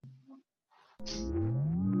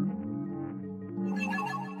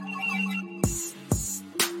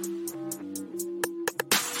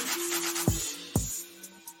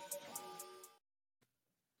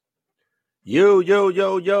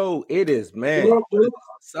Yo. It is, man.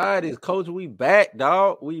 Society's coach. We back,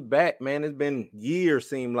 dog. We back, man. It's been years,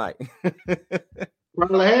 seem like.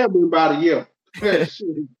 Probably have been about a year.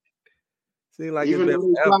 Seem like even it's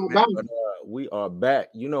been forever, man, but, we are back.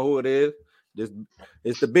 You know who it is?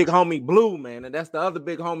 It's the big homie Blue, man, and that's the other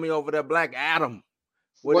big homie over there, Black Adam.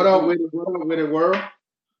 What up with it, world?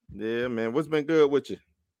 Yeah, man. What's been good with you?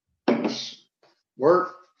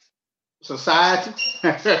 Work, society.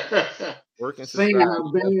 Working, seeing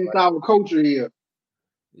how bad our culture here.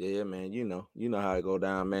 Yeah, man. You know how it go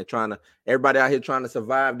down, man. Everybody out here trying to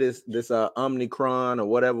survive this Omicron or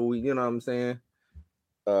whatever you know what I'm saying?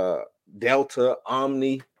 Delta,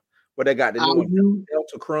 Omni, what they got the new one?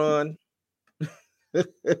 Delta Cron. IU,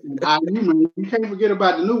 man. You can't forget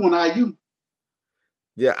about the new one, IU.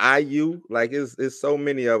 Yeah, IU. Like it's so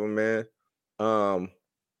many of them, man.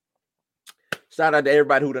 Shout out to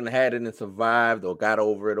everybody who done had it and survived or got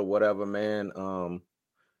over it or whatever, man.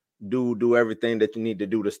 Do everything that you need to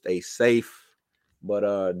do to stay safe.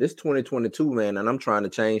 But this 2022, man, and I'm trying to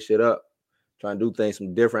change shit up, trying to do things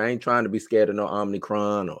some different. I ain't trying to be scared of no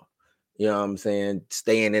Omicron or, you know what I'm saying,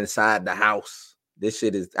 staying inside the house. This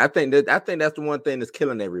shit is, I think that's the one thing that's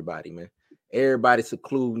killing everybody, man. Everybody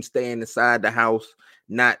secluding, staying inside the house,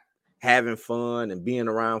 not having fun and being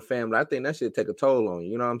around family. I think that shit take a toll on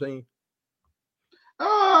you. You know what I'm saying?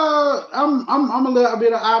 I'm a little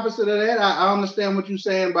bit of opposite of that. I understand what you're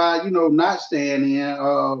saying by not staying in,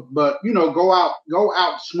 but go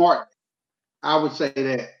out smartly. I would say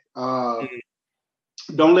that.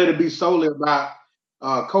 Don't let it be solely about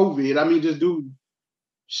COVID. I mean, just do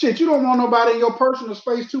shit. You don't want nobody in your personal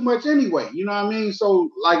space too much anyway. You know what I mean? So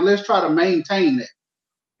let's try to maintain that.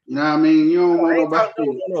 You know what I mean? You don't want nobody.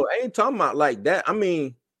 No, I ain't talking about like that. I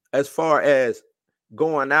mean, as far as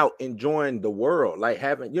going out, enjoying the world, like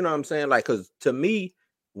having, you know what I'm saying? Like, because to me,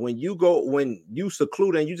 when you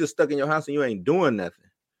seclude and you just stuck in your house and you ain't doing nothing,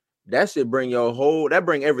 that should bring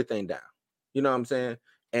bring everything down. You know what I'm saying?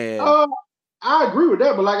 And I agree with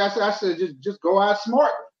that, but like I said, just go out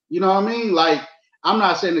smart. You know what I mean? Like, I'm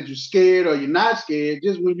not saying that you're scared or you're not scared.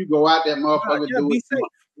 Just when you go out, that motherfucker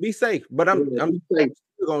be safe. But I'm still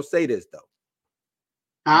gonna say this though.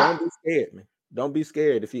 Don't be scared, man. Don't be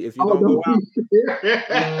scared if you're gonna go out.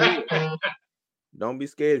 Don't be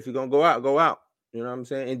scared if you're gonna go out. Go out. You know what I'm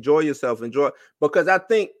saying? Enjoy yourself. Because I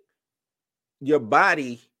think your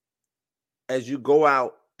body, as you go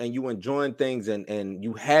out and you enjoying things and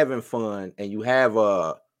you having fun and you have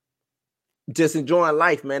just enjoying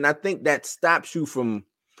life, man. I think that stops you from.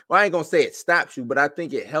 Well, I ain't gonna say it stops you, but I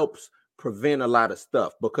think it helps prevent a lot of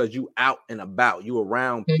stuff because you out and about, you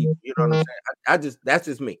around people. You know what I'm saying? That's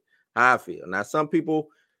just me. How I feel. Now, some people,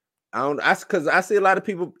 because I see a lot of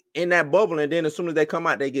people in that bubble, and then as soon as they come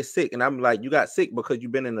out, they get sick. And I'm like, you got sick because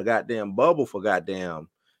you've been in the goddamn bubble for goddamn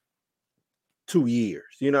 2 years.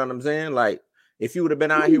 You know what I'm saying? Like, if you would have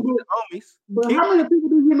been out here with the homies. But how many people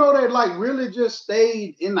do you know that really just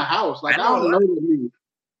stayed in the house? Like, I don't know that many.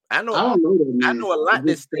 I know a lot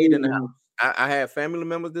that stayed in the house. I had family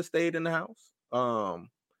members that stayed in the house.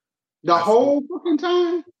 The whole fucking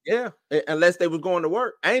time? Yeah, unless they was going to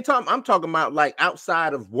work. I'm talking about like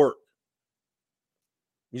outside of work.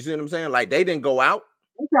 You see what I'm saying? Like they didn't go out.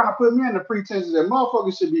 They trying to put me in the pretense that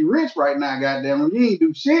motherfuckers should be rich right now, goddamn. When you ain't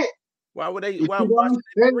do shit. Why would they? Why should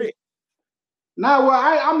they be rich? Nah, well,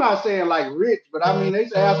 I'm not saying like rich, but I mean they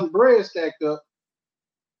should have some bread stacked up.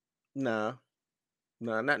 Nah,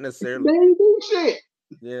 not necessarily. They ain't do shit.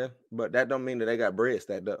 Yeah, but that don't mean that they got bread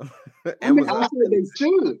stacked up. I said they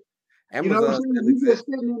should. Amazon, you know what I'm saying? You just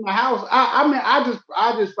sitting in the house. I mean, I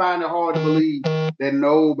just find it hard to believe that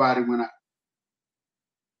nobody went out.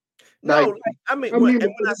 No, when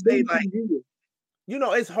I say like,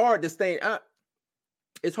 it's hard to stay.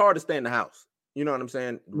 It's hard to stay in the house. You know what I'm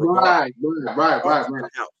saying? Right.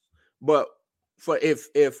 But for if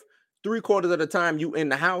 3/4 of the time you in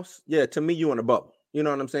the house, yeah, to me you in a bubble. You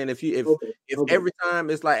know what I'm saying? If every time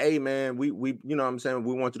it's like, hey man, we you know what I'm saying,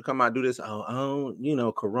 we want you to come out and do this.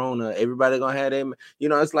 Oh, Corona, everybody gonna have them.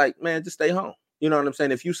 It's like, man, just stay home. You know what I'm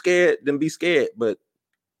saying? If you scared, then be scared. But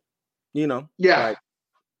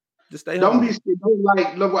just stay home. Don't be scared.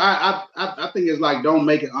 Look, I think it's like don't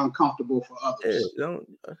make it uncomfortable for others. Yeah,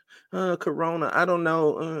 don't Corona. I don't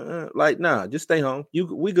know. Nah, just stay home.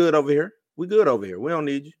 We good over here. We good over here. We don't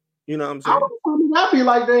need you. You know what I'm saying? I be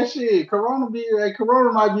like that shit. Corona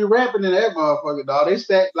might be rapping in that motherfucker, dog. They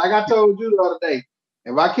stack, like I told you the other day.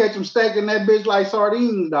 If I catch them stacking that bitch like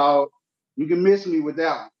sardines, dog, You can miss me with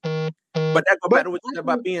that one. But that go back to what you said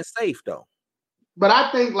about being safe, though. But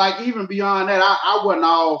I think, like, even beyond that, I wasn't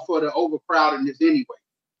all for the overcrowdedness anyway.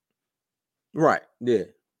 Right. Yeah.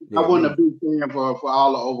 I wasn't a big fan for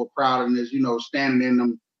all the overcrowdedness, you know, standing in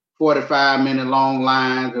them 45-minute long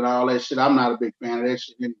lines and all that shit. I'm not a big fan of that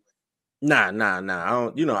shit anyway. Nah. I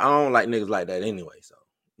don't like niggas like that anyway. So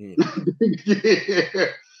you know. Yeah.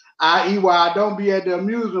 I don't be at the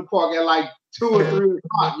amusement park at like 2 or 3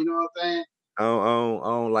 o'clock. You know what I'm saying? I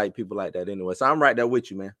don't like people like that anyway. So I'm right there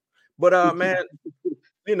with you, man. But man,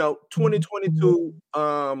 you know, 2022,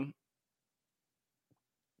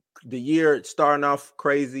 the year starting off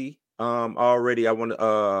crazy. Already I want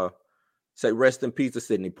to say rest in peace to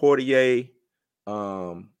Sidney Poitier.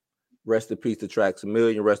 Rest in peace to Trax A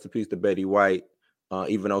Million. Rest in peace to Betty White.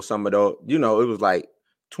 Even though some of those, you know, it was like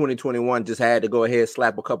 2021 just had to go ahead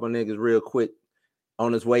slap a couple niggas real quick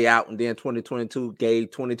on his way out, and then 2022 gave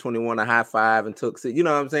 2021 a high five and took it. You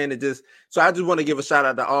know what I'm saying? So I just want to give a shout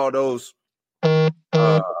out to all those, you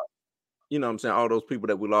know what I'm saying, all those people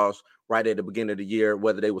that we lost right at the beginning of the year,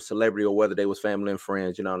 whether they were celebrity or whether they was family and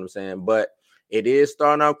friends, you know what I'm saying? But it is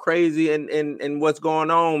starting out crazy and what's going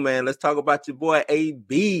on, man. Let's talk about your boy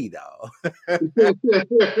AB, though.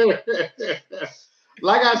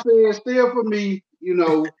 Like I said, still for me, you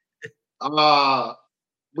know,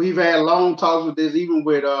 we've had long talks with this, even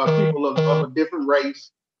with people of a different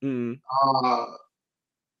race. Mm.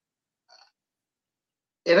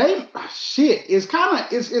 It ain't shit. It's kind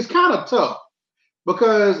of tough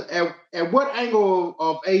because at what angle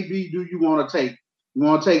of AB do you want to take? You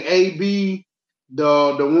want to take AB,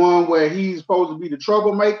 the one where he's supposed to be the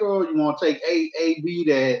troublemaker? You want to take AB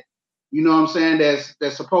that, you know what I'm saying,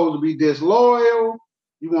 that's supposed to be disloyal?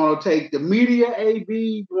 You want to take the media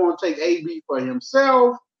AB? You want to take AB for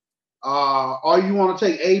himself? Or you want to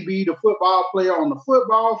take AB, the football player on the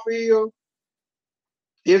football field?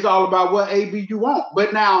 It's all about what AB you want.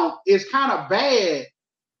 But now it's kind of bad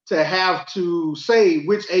to have to say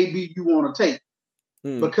which AB you want to take.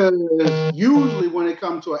 Because usually when it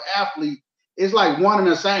comes to an athlete, it's like one and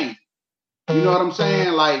the same. You know what I'm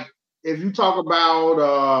saying? Like if you talk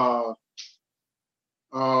about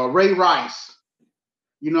Ray Rice,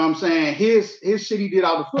 you know what I'm saying? His shit he did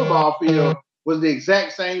out the football field was the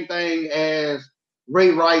exact same thing as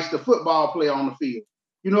Ray Rice, the football player on the field.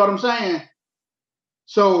 You know what I'm saying?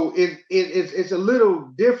 So it's a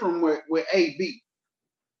little different with AB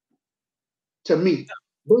to me.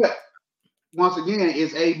 But once again,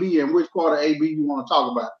 it's AB, and which part of AB you want to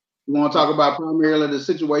talk about? You want to talk about primarily the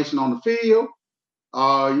situation on the field?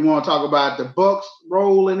 You want to talk about the Bucks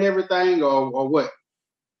role and everything, or what?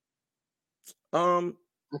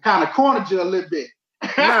 I kind of cornered you a little bit.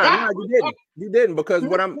 No, you didn't, because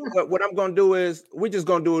what I'm gonna do is we're just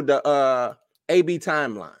gonna do the AB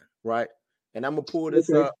timeline, right? And I'm gonna pull this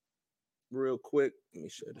up real quick. Let me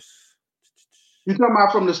show this. You talking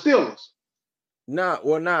about from the Steelers? Nah.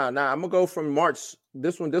 I'm gonna go from March.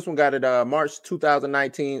 This one got it March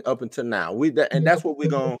 2019 up until now. And that's what we're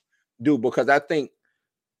gonna do, because I think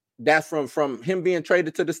that's from him being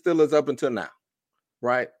traded to the Steelers up until now,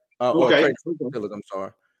 right? Or traded from the Steelers. I'm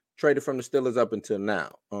sorry, traded from the Steelers up until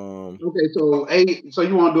now. Okay, so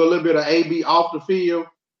you want to do a little bit of AB off the field,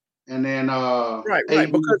 and then right,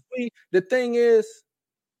 because the thing is,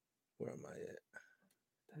 where am I at?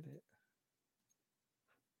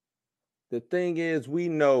 The thing is, we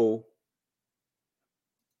know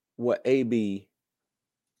what AB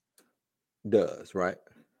does, right?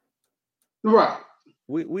 Right.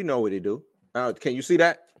 We know what he do. Can you see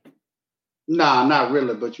that? Nah, not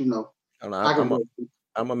really, but you know. I'm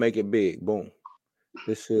gonna make it big. Boom.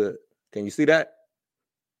 This should. Can you see that?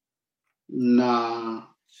 Nah.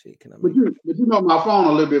 Shit, can I? But you know my phone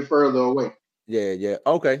a little bit further away. Yeah.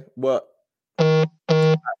 Okay. Well,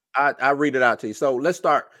 I read it out to you. So let's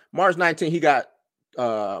start. March 19, he got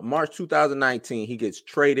March 2019, he gets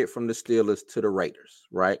traded from the Steelers to the Raiders,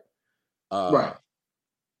 right? Right.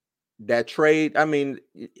 That trade, I mean,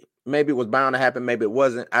 maybe it was bound to happen, maybe it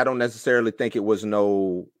wasn't. I don't necessarily think it was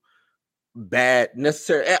no bad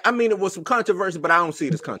necessary. I mean, it was some controversy, but I don't see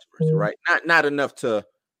it as controversy, right? Not enough to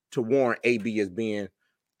warrant AB as being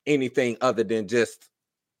anything other than just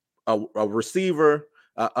a receiver.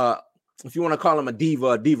 If you want to call him a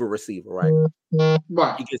diva receiver, right?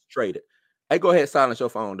 Right. He gets traded. Hey, go ahead, silence your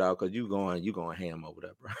phone, dog, because you going ham over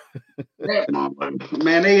there, bro.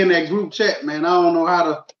 Man, they in that group chat, man. I don't know how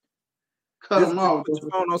to cut them off. Put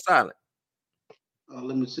your phone on silent.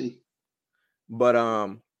 Let me see. But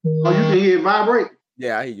oh, you can hear it vibrate?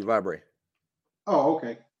 Yeah, I hear you vibrate. Oh,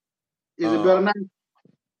 okay. Is it better now?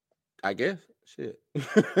 I guess. Shit.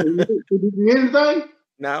 Did you hear anything?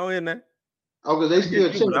 No, in there. Oh, because they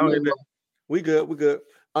still chilling. We good.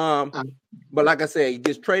 But like I said, he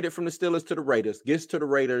gets traded from the Steelers to the Raiders, gets to the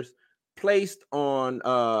Raiders, placed on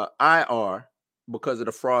IR because of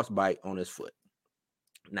the frostbite on his foot.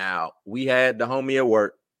 Now, we had the homie at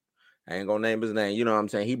work. I ain't gonna name his name. You know what I'm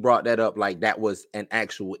saying? He brought that up like that was an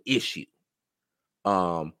actual issue.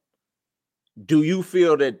 Do you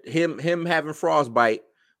feel that him having frostbite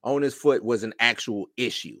on his foot was an actual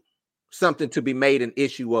issue? Something to be made an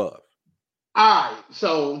issue of? All right.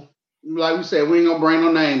 So, like we said, we ain't gonna bring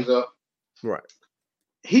no names up. Right.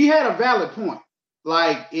 He had a valid point.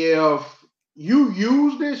 Like, if you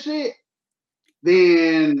use this shit,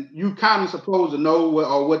 then you kind of supposed to know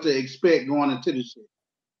what to expect going into the shit.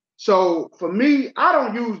 So for me, I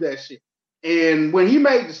don't use that shit. And when he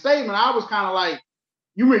made the statement, I was kind of like,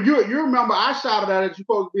 you remember I shouted out that you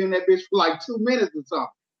supposed to be in that bitch for like 2 minutes or something.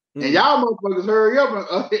 Mm-hmm. And y'all motherfuckers hurry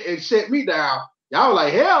up and shut me down. Y'all were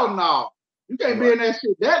like, hell no. You can't be in that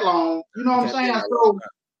shit that long. You know what I'm saying? So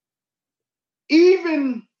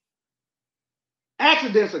even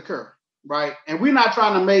accidents occur, right? And we're not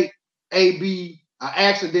trying to make AB an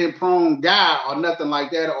accident-prone guy or nothing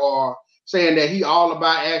like that, or saying that he all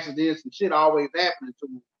about accidents and shit always happening to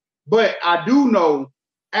him. But I do know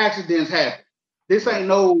accidents happen. This ain't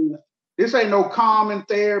no common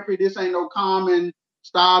therapy. This ain't no common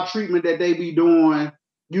style treatment that they be doing.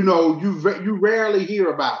 You know, you rarely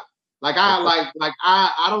hear about it. Like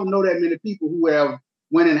I don't know that many people who have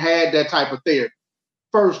went and had that type of therapy.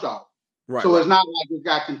 First off, so it's not like it's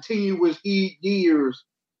got continuous years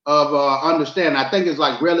of understanding. I think it's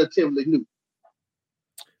like relatively new.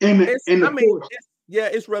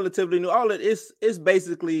 It's relatively new. All it is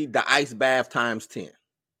basically the ice bath times 10.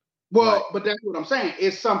 Well, but that's what I'm saying.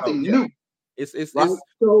 It's something new. It's right?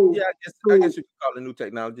 I guess you could call it new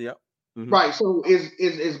technology. Yeah. Mm-hmm. Right. So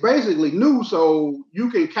it's basically new. So you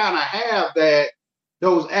can kind of have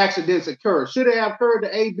those accidents occur. Should it have occurred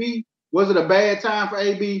to AB? Was it a bad time for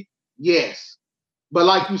AB? Yes. But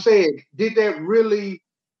like you said, did that really?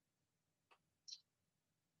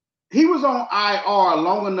 He was on IR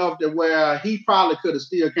long enough that where he probably could have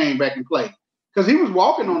still came back and played because he was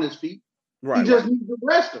walking on his feet. Right. He just needed to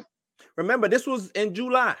rest him. Remember, this was in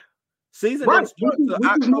July. Season right.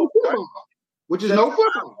 Which is no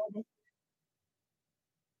football.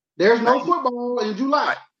 There's no football in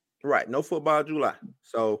July. Right. No football in July.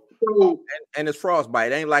 So and it's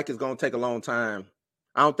frostbite. It ain't like it's gonna take a long time.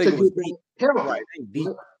 I don't think it was deep. Right. It ain't deep.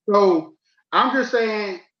 So I'm just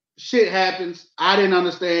saying shit happens. I didn't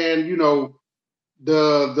understand, you know,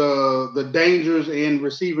 the dangers in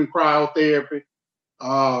receiving cryotherapy.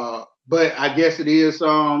 But I guess it is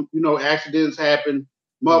you know, accidents happen.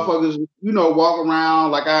 Motherfuckers, you know, walk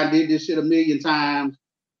around like I did this shit a million times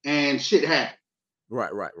and shit happens.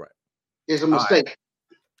 Right. It's a mistake. Right.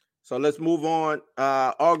 So let's move on.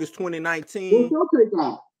 August 2019. What's your take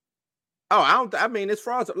on? Oh, I mean, it's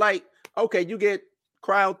fraud. Like, okay, you get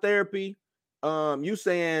cryotherapy. You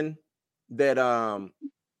saying that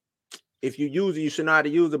if you use it, you should know how to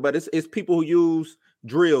use it, but it's people who use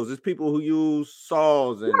drills, it's people who use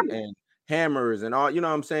saws and hammers and all, you know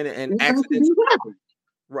what I'm saying? And accidents.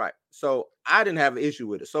 Right. So I didn't have an issue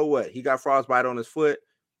with it. So what? He got frostbite on his foot.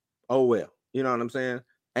 Oh well. You know what I'm saying?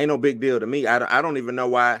 Ain't no big deal to me. I don't even know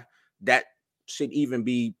why that should even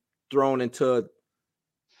be thrown into.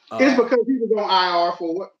 It's because he was on IR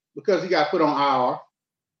for what? Because he got put on IR.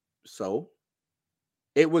 So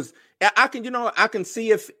it was. I can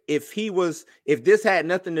see if this had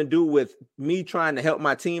nothing to do with me trying to help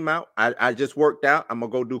my team out. I just worked out. I'm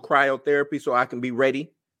gonna go do cryotherapy so I can be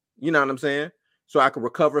ready. You know what I'm saying? So I can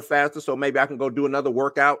recover faster. So maybe I can go do another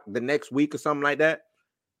workout the next week or something like that.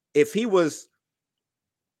 If he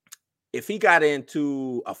got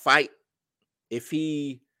into a fight, if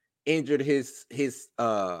he injured his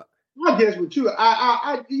I guess with you,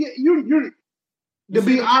 you to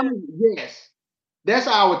be honest, yes. That's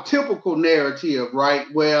our typical narrative, right?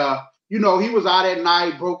 Where, you know, he was out at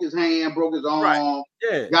night, broke his hand, broke his arm,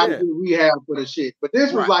 got to do rehab for the shit. But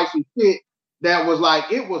this was like some shit that was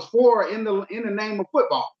like, it was in the name of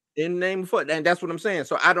football. In the name of football. And that's what I'm saying.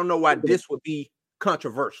 So I don't know why this would be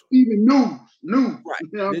controversial. Even news. Right.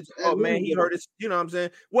 You know, man, he hurt his, you know what I'm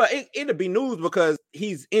saying? Well, it'd be news because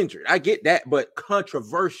he's injured. I get that, but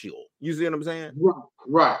controversial. You see what I'm saying?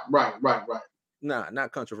 Right. Nah,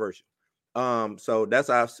 not controversial. So that's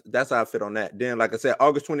how I fit on that. Then, like I said,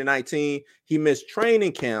 August 2019, he missed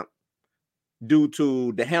training camp due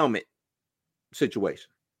to the helmet situation.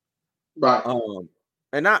 Right.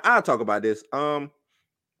 And I'll talk about this.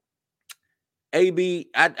 AB,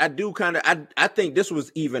 I think this was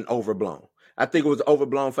even overblown. I think it was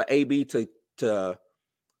overblown for AB to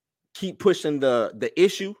keep pushing the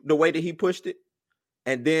issue the way that he pushed it.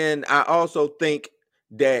 And then I also think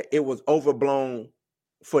that it was overblown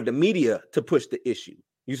for the media to push the issue.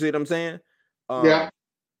 You see what I'm saying? Yeah.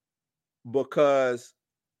 Because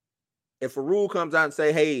if a rule comes out and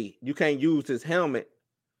say, hey, you can't use this helmet,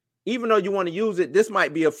 even though you want to use it, this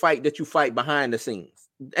might be a fight that you fight behind the scenes.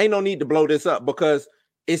 Ain't no need to blow this up because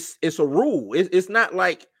it's a rule. It's not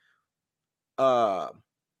like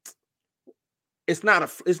it's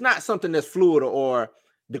not something that's fluid or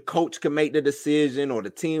the coach can make the decision or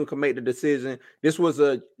the team can make the decision. This was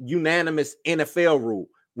a unanimous NFL rule.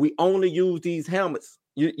 We only use these helmets.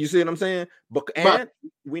 You see what I'm saying? And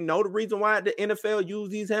we know the reason why the NFL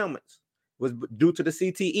used these helmets was due to the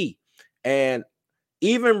CTE. And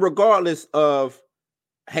even regardless of,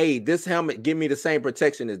 hey, this helmet give me the same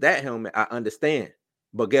protection as that helmet, I understand.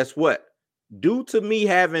 But guess what? Due to me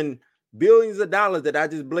having billions of dollars that I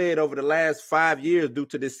just bled over the last 5 years due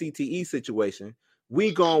to this CTE situation,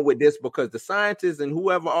 we going with this because the scientists and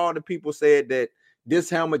whoever all the people said that this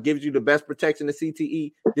helmet gives you the best protection to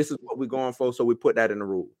CTE. This is what we're going for. So we put that in the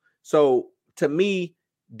rule. So to me,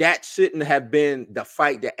 that shouldn't have been the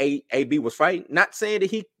fight that AB was fighting. Not saying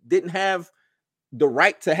that he didn't have the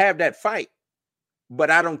right to have that fight,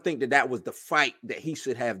 but I don't think that was the fight that he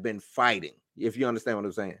should have been fighting. If you understand what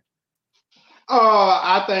I'm saying.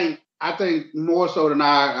 I think more so than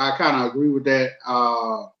I kind of agree with that.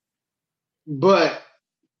 But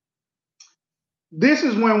this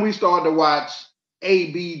is when we start to watch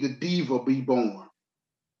AB the diva be born,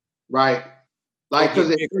 right? Like because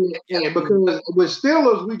with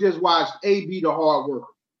Steelers we just watched AB the hard worker,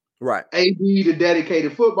 right? AB the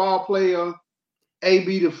dedicated football player,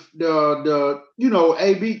 AB the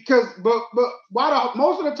AB because but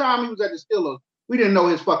most of the time he was at the Steelers we didn't know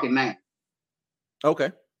his fucking name.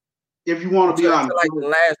 Okay. If you want to be honest, like the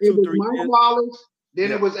last 2-3 years. Mike Wallace,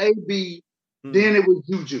 then it was AB, then it was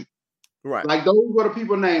Juju. Right. Like those were the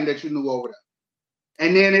people named that you knew over there.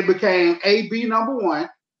 And then it became AB number one.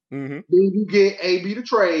 Mm-hmm. Then you get AB the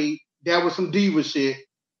trade. That was some diva shit.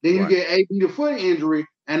 Then you get AB the foot injury.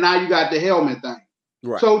 And now you got the helmet thing.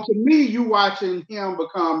 Right. So to me, you watching him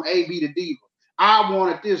become AB the diva. I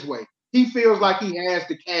want it this way. He feels like he has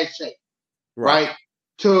the cachet, right?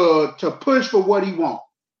 To push for what he wants.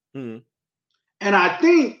 Mm-hmm. And I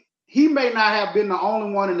think he may not have been the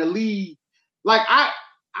only one in the league. Like I'm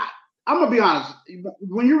gonna be honest.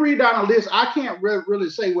 When you read down the list, I can't really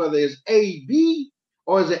say whether it's AB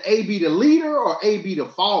or is it AB the leader or AB the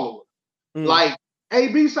follower. Mm. Like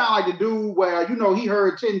AB sound like the dude where he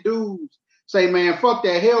heard 10 dudes say, "Man, fuck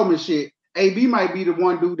that helmet shit." AB might be the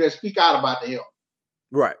one dude that speak out about the helmet.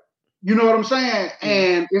 Right. You know what I'm saying? Mm.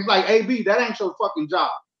 And it's like AB, that ain't your fucking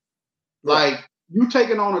job. Right. Like you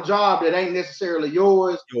taking on a job that ain't necessarily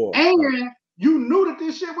yours, and you knew that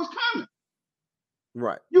this shit was coming.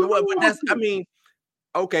 Right.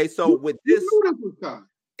 Okay. So with this,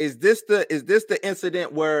 is this the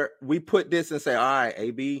incident where we put this and say, all right,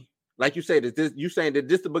 AB, like you said, you saying that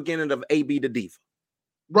this the beginning of AB the diva?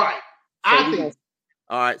 Right. So I think.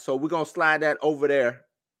 All right. So we're gonna slide that over there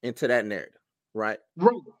into that narrative, right?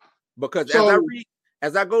 Right. Because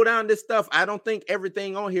as I go down this stuff, I don't think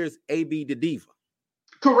everything on here is AB the diva.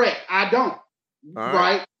 Correct. I don't.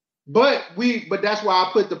 Right. But that's why I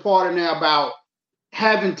put the part in there about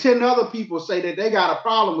having 10 other people say that they got a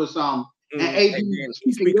problem with something and AB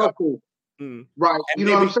speaking up for it. Right. And you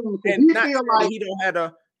know what I'm saying? And he feel like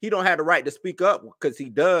he don't have the right to speak up because he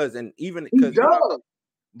does, and even because he does.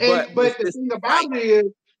 But the thing about it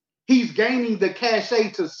is he's gaining the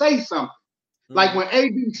cachet to say something. Mm-hmm. Like when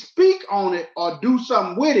AB speak on it or do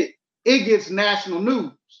something with it, it gets national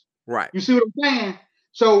news. Right. You see what I'm saying?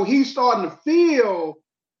 So he's starting to feel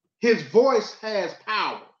his voice has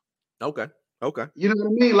power. Okay. You know what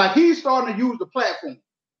I mean? Like he's starting to use the platform.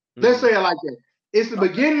 Mm-hmm. Let's say it like that. It's the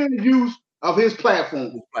beginning of the use of his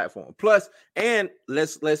platform. Plus, and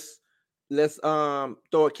let's throw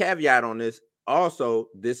a caveat on this. Also,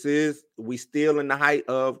 we still in the height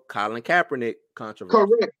of Colin Kaepernick controversy.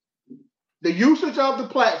 Correct. The usage of the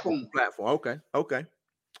platform. Okay.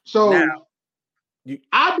 So now,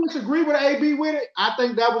 I disagree with AB with it. I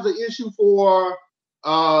think that was an issue for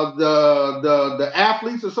the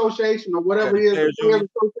Athletes Association or whatever it is, the Players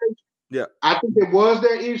Association. Yeah. I think it was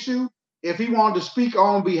their issue. If he wanted to speak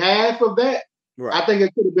on behalf of that, I think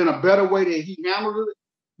it could have been a better way that he handled it.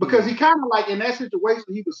 Because he kind of like in that situation,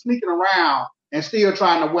 he was sneaking around and still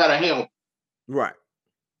trying to wear the helmet. Right.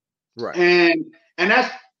 And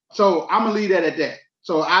that's so I'm gonna leave that at that.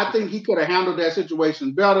 So I think he could have handled that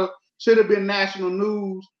situation better. Should have been national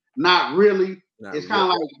news. Not really. It's kind of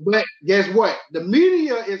like, but guess what? The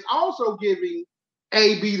media is also giving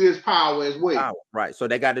AB this power as well. Right. So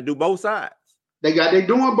they got to do both sides. They're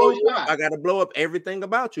doing both sides. I got to blow up everything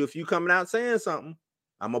about you. If you coming out saying something,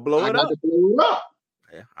 I'm gonna blow it up.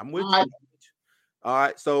 Yeah, I'm with you. All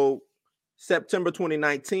right. So September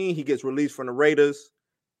 2019, he gets released from the Raiders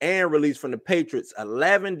and released from the Patriots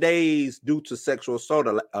 11 days due to sexual assault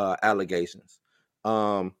allegations.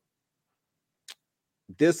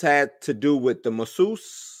 This had to do with the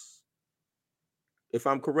masseuse, if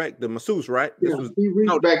I'm correct. The masseuse, right? Yeah, he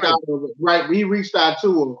reached back out of it. Right, he reached out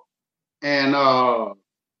to her, and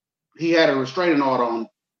he had a restraining order on him.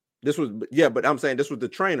 This was, but I'm saying this was the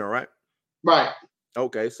trainer, right? Right.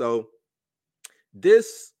 Okay, so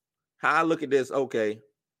this, how I look at this, okay,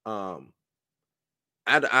 I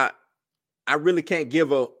really can't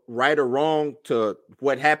give a right or wrong to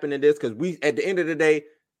what happened in this, because we, at the end of the day,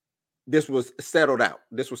 this was settled out.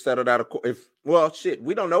 This was settled out of court.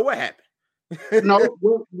 We don't know what happened. No,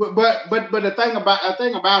 but the thing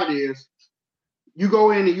about it is, you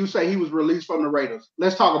go in and you say he was released from the Raiders.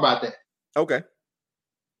 Let's talk about that. Okay.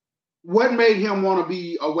 What made him want to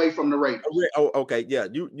be away from the Raiders? Oh, okay, yeah,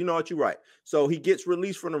 you know what, you're right. So he gets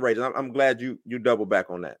released from the Raiders. I'm glad you double back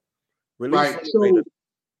on that. Right. So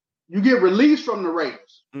you get released from the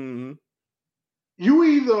Raiders. Mm-hmm. You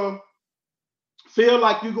either feel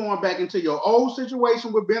like you're going back into your old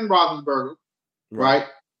situation with Ben Roethlisberger, right?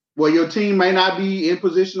 Where your team may not be in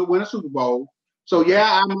position to win a Super Bowl. So yeah,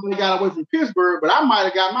 I might have got away from Pittsburgh, but I might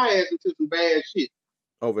have got my ass into some bad shit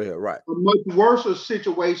over here, right? A much worse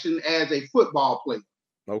situation as a football player.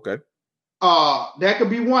 Okay. That could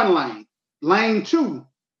be one lane. Lane two,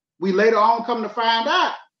 we later on come to find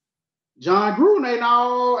out, John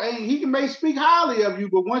Gruden, he may speak highly of you,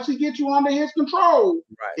 but once he gets you under his control,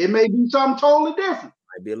 it may be something totally different.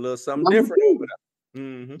 Might be a little something different.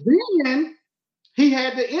 Mm-hmm. Then he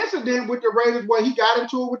had the incident with the Raiders where he got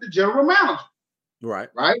into it with the general manager. Right.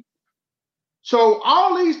 So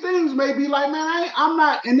all these things may be like, man, I'm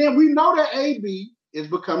not. And then we know that AB is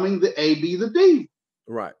becoming the diva.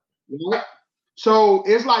 Right. So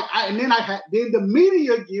it's like, then the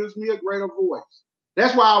media gives me a greater voice.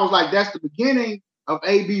 That's why I was like, that's the beginning of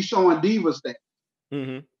AB showing diva stats.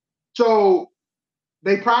 Mm-hmm. So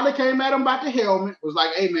they probably came at him about the helmet. It was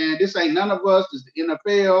like, hey man, this ain't none of us. This is the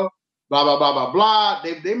NFL. Blah blah blah blah blah.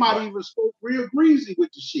 They might even spoke real greasy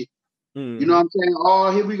with the shit. Mm-hmm. You know what I'm saying?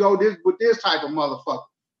 Oh, here we go with this type of motherfucker.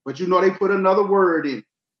 But they put another word in.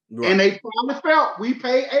 And they probably felt we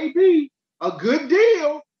pay AB a good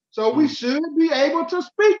deal, so we should be able to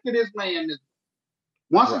speak to this man.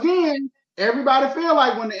 Once again, everybody feel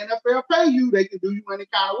like when the NFL pay you, they can do you any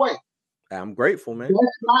kind of way. I'm grateful, man.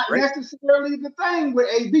 That's not necessarily the thing with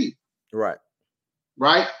AB.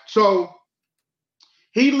 Right? So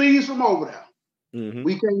he leaves from over there. Mm-hmm.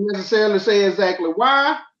 We can't necessarily say exactly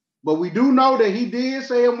why, but we do know that he did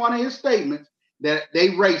say in one of his statements that they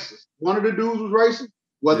racist. One of the dudes was racist,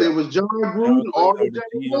 whether it was John Gruden or the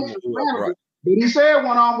general manager, but he said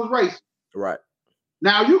one of them was racist. Right.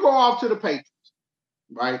 Now you go off to the Patriots,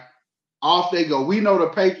 right? Off they go. We know the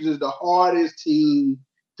Patriots is the hardest team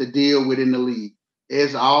to deal with in the league.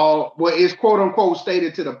 It's quote unquote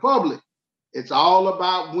stated to the public. It's all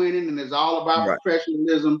about winning, and it's all about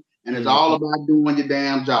professionalism, and it's all about doing your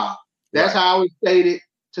damn job. That's how it's stated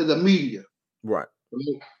to the media. Right.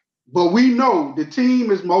 But we know the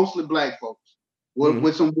team is mostly black folks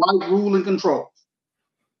with some white rule and control.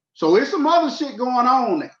 So it's some other shit going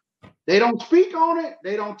on there. They don't speak on it.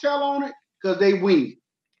 They don't tell on it because they win.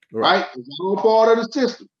 Right? It's all part of the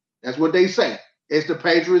system. That's what they say. It's the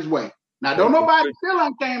Patriots way. Now, don't nobody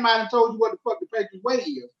still came out and told you what the fuck the Patriots way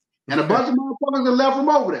is. And a bunch of motherfuckers that left from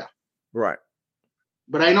over there. Right.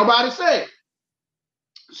 But ain't nobody said.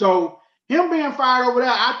 So him being fired over there,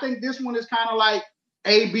 I think this one is kind of like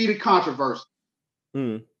AB the controversy.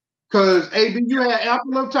 Because AB, you had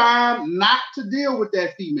ample of time not to deal with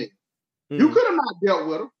that female. You could have not dealt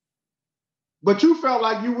with her. But you felt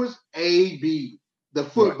like you was AB, the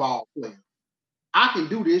football player. I can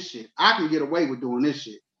do this shit. I can get away with doing this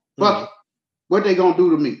shit. Fuck it. What they gonna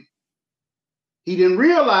do to me? He didn't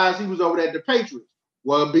realize he was over there at the Patriots.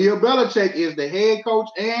 Well, Bill Belichick is the head coach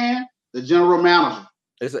and the general manager.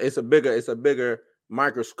 It's a bigger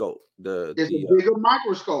microscope. It's a bigger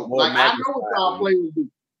microscope. Like I know what y'all players do.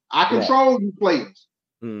 I control you players.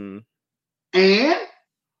 And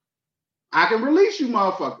I can release you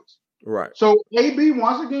motherfuckers. Right. So AB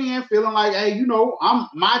once again feeling like, hey, I'm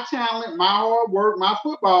my talent, my hard work, my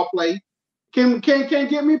football play can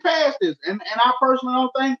get me past this. And I personally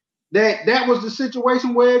don't think that was the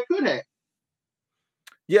situation where it could have.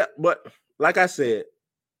 Yeah, but like I said.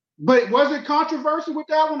 But was it controversial with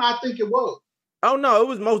that one? I think it was. Oh no, it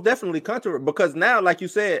was most definitely controversial because now, like you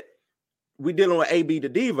said, we're dealing with AB the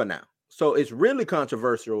Diva now, so it's really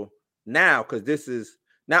controversial now because this is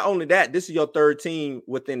not only that, this is your third team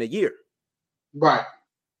within a year, right?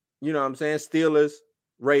 You know what I'm saying? Steelers,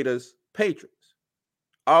 Raiders, Patriots,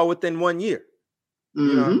 all within 1 year. Mm-hmm.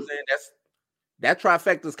 You know what I'm saying? That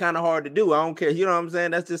trifecta is kind of hard to do. I don't care. You know what I'm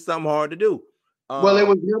saying? That's just something hard to do. Well, it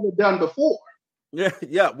was never done before.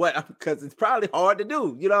 Yeah. Well, because it's probably hard to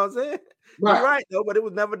do. You know what I'm saying? Right. You're right, though, but it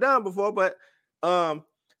was never done before. But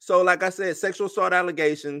so like I said, sexual assault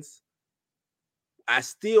allegations. I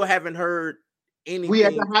still haven't heard anything. We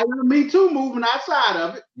had to hire the Me Too movement outside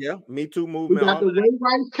of it. Yeah, Me Too movement. We got the rape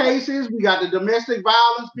rights cases. We got the domestic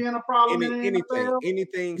violence being a problem in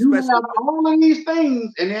anything. You have all of these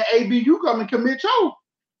things, and then AB, you come and commit your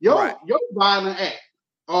violent act,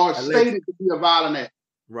 or stated to be a violent act.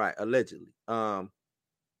 Right, allegedly. But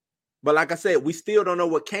like I said, we still don't know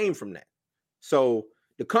what came from that. So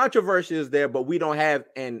the controversy is there, but we don't have,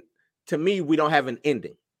 and to me, we don't have an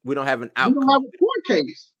ending. We don't have an outcome. We don't have a court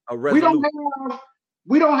case. We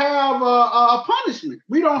don't have a punishment.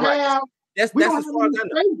 We don't have. That's as far as I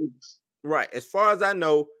know. Right, as far as I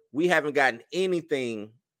know, we haven't gotten anything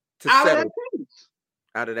to settle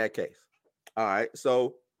out of that case. All right,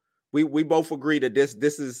 so we both agree that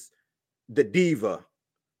this is the Diva,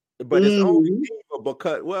 but it's only Diva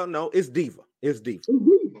because it's Diva. It's Diva.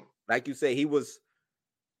 Like you say, he was.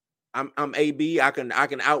 I'm AB. I can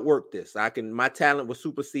outwork this. My talent will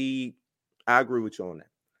supersede. I agree with you on that.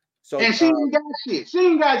 So and she ain't got shit. She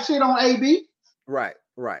ain't got shit on AB. Right.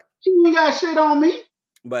 She ain't got shit on me.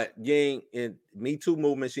 But you ain't in Me Too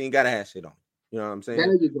movement. She ain't got to have shit on. You know what I'm saying?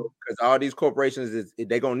 There you go. Because all these corporations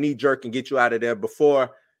they're gonna knee jerk and get you out of there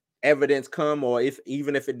before evidence come, or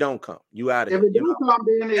even if it don't come, you out of there. If it don't come,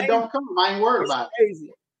 then it don't come. I ain't worried about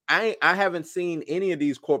it. I haven't seen any of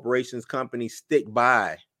these corporations, companies stick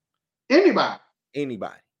by anybody.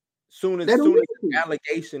 Soon as the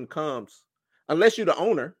allegation comes, unless you're the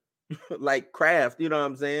owner, like Kraft, you know what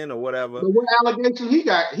I'm saying, or whatever. But what allegation he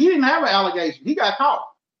got? He didn't have an allegation. He got caught.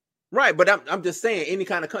 Right, but I'm just saying any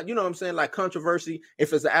kind of, you know what I'm saying, like controversy.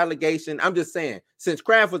 If it's an allegation, I'm just saying since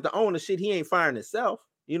Kraft was the owner, he ain't firing himself.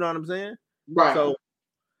 You know what I'm saying? Right. So,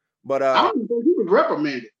 but I don't think he was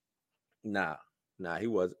reprimanded. Nah, he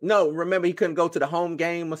wasn't. No, remember he couldn't go to the home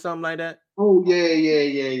game or something like that. Oh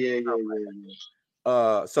yeah.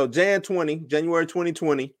 So January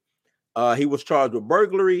 2020, he was charged with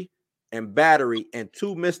burglary and battery and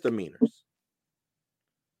 2 misdemeanors.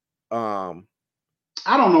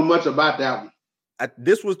 I don't know much about that one.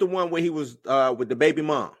 This was the one where he was with the baby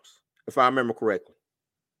moms, if I remember correctly.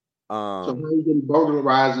 So he was getting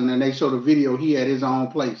burglarized, and then they showed a video. He had his own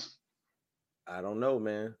place. I don't know,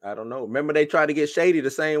 man. I don't know. Remember, they tried to get Shady the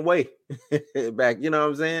same way back. You know what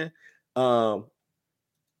I'm saying?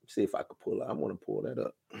 See if I could pull it. I want to pull that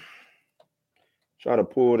up. Try to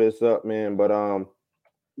pull this up, man. But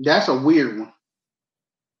that's a weird one.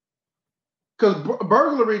 Because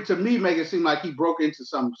burglary to me make it seem like he broke into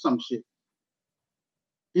some shit.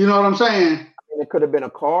 You know what I'm saying? I mean, it could have been a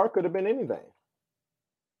car, could have been anything.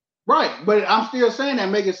 Right, but I'm still saying that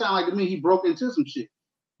make it sound like to me he broke into some shit.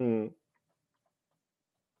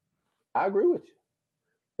 I agree with you.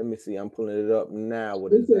 Let me see. I'm pulling it up now.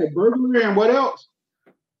 What is that? Burglary and what else?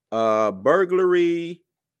 Burglary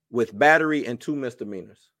with battery and 2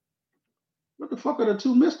 misdemeanors. What the fuck are the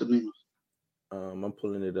 2 misdemeanors? I'm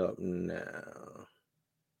pulling it up now.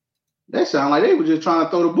 That sound like they were just trying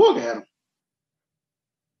to throw the book at him.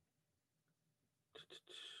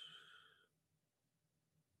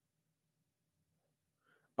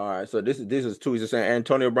 All right, so this is 2. He's saying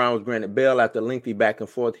Antonio Brown was granted bail after a lengthy back and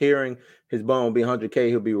forth hearing. His bond will be $100K.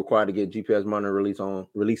 He'll be required to get GPS monitoring,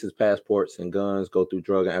 release his passports and guns, go through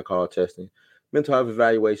drug and alcohol testing, mental health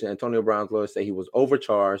evaluation. Antonio Brown's lawyers say he was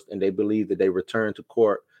overcharged, and they believe that they returned to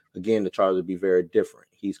court. Again, the charge would be very different.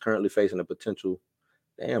 He's currently facing a potential,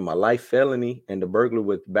 a life felony and the burglary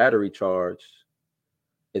with battery charge.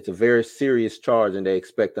 It's a very serious charge, and they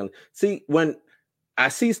expect them. See, when I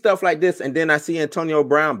see stuff like this, and then I see Antonio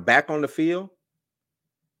Brown back on the field,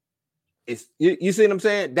 it's you see what I'm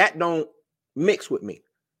saying? That don't mix with me.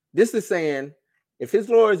 This is saying if his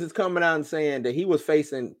lawyers is coming out and saying that he was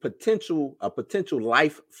facing a potential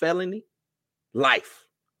life felony, life.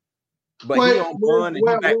 But he on bond.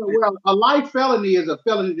 Well, a life felony is a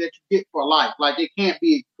felony that you get for life. Like it can't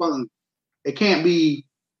be fun. It can't be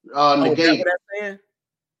negated. Is that what that's saying?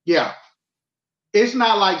 Yeah, it's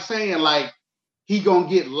not like saying like he gonna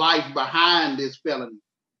get life behind this felony.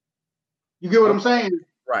 You get what I'm saying?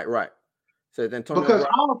 Right. So then because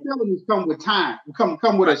all felonies come with time. Come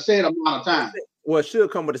with a set amount of time. Well, it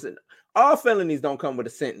should come with a set. all felonies don't come with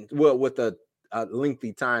a sentence. Well, with a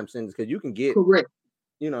lengthy time sentence, because you can get correct.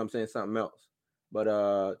 You know what I'm saying, something else. But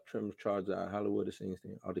Trim charged Hollywood is seeing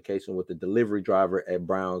altercation with the delivery driver at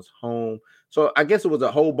Brown's home. So I guess it was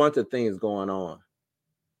a whole bunch of things going on.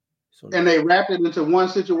 So, and they wrapped it into one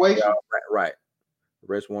situation. Yeah, right.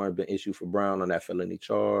 Arrest warrant been issued for Brown on that felony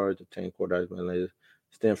charge. Obtained court document later.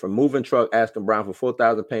 Stem from moving truck asking Brown for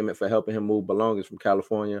 $4,000 payment for helping him move belongings from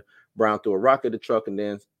California. Brown threw a rock at the truck, and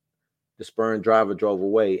then the spurned driver drove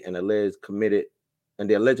away and the alleged committed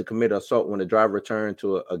assault when the driver returned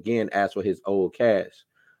to again asked for his old cash.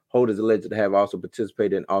 Holt is alleged to have also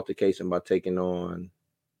participated in altercation by taking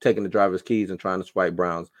the driver's keys and trying to swipe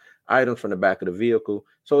Brown's items from the back of the vehicle.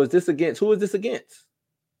 So who is this against?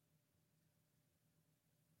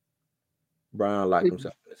 Brown locked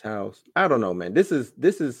himself in his house. I don't know, man. This is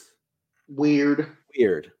weird.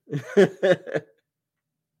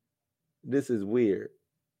 This is weird.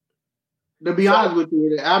 To be honest with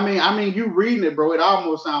you, I mean, you reading it, bro. It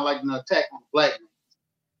almost sounds like an attack on black men.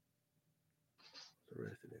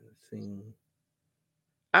 Arrested in the scene.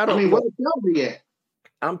 I mean, where the hell be at?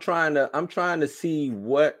 I'm trying to see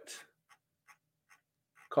what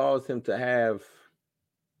caused him to have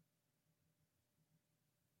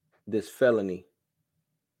this felony,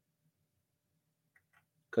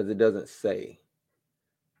 because it doesn't say.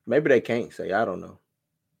 Maybe they can't say. I don't know.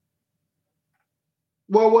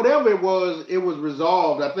 Well, whatever it was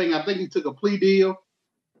resolved. I think he took a plea deal.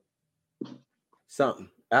 Something.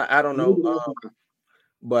 I don't know.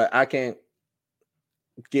 But I can't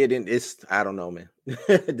get in. I don't know, man.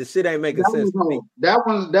 The shit ain't making sense to me. That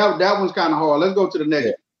one's kind of hard. Let's go to the next.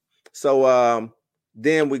 Yeah. So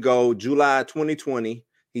then we go July 2020.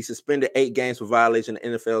 He suspended 8 games for violation of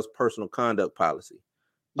NFL's personal conduct policy.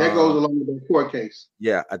 That goes along with the court case.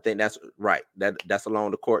 Yeah, I think that's right. That's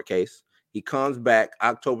along the court case. He comes back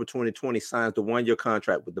October 2020, signs the 1-year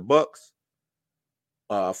contract with the Bucs.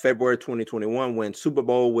 February 2021 wins Super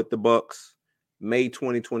Bowl with the Bucs. May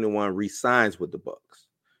 2021 resigns with the Bucs.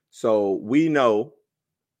 So we know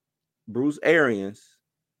Bruce Arians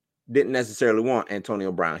didn't necessarily want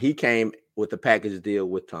Antonio Brown. He came with a package deal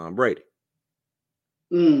with Tom Brady.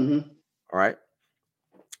 Mm-hmm. All right.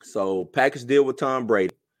 So package deal with Tom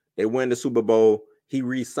Brady. They win the Super Bowl. He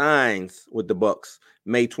resigns with the Bucs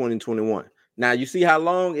May 2021. Now you see how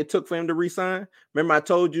long it took for him to resign? Remember I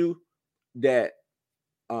told you that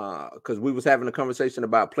because we was having a conversation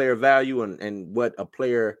about player value and what a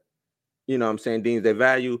player, you know what I'm saying, deems their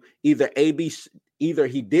value. Either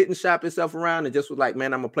he didn't shop himself around and just was like,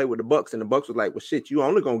 man, I'm gonna play with the Bucs, and the Bucs was like, well, shit, you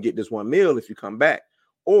only gonna get this $1 million if you come back.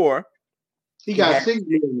 Or he got $6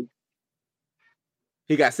 million.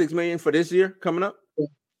 He got $6 million for this year coming up.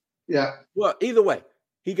 Yeah. Well, either way,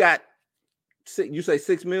 he got you say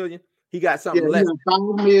 $6 million. He got something less. He got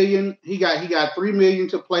 $5 million. He got $3 million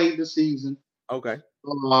to play the season. Okay.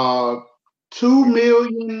 $2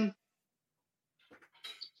 million.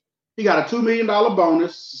 He got a $2 million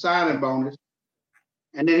bonus, signing bonus,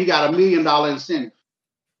 and then he got $1 million incentive.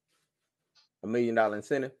 $1 million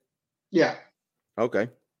incentive. Yeah. Okay.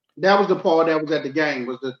 That was the part that was at the game,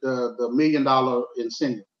 was the $1 million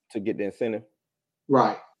incentive. To get the incentive.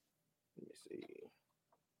 Right. Let me see.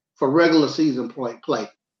 For regular season play.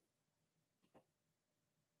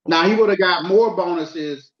 Now he would have got more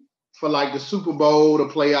bonuses for like the Super Bowl, the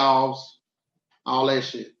playoffs, all that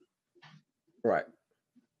shit. Right.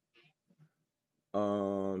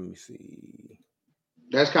 Let me see.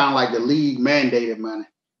 That's kind of like the league mandated money.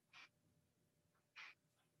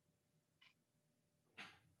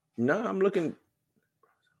 No, I'm looking.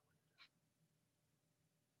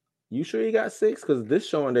 You sure he got 6? Because this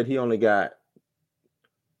showing that he only got.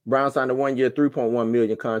 Brown signed a 1-year, $3.1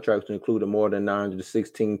 million contract to include a more than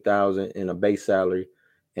 $916,000 in a base salary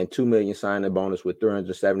and $2 million signing bonus with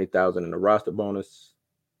 $370,000 in a roster bonus.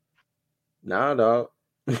 Nah, dog.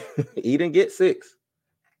 He didn't get 6.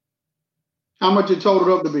 How much it totaled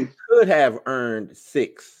up to be? Could have earned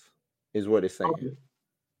 6, is what it's saying.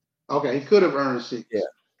 Okay, he could have earned 6. Yeah,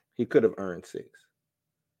 he could have earned 6.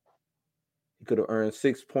 He could have earned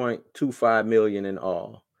 $6.25 million in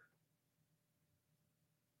all.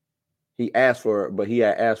 He had asked for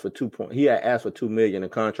 $2 million in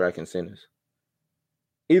contract incentives.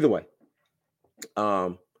 Either way,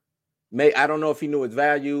 I don't know if he knew its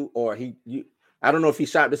value, or I don't know if he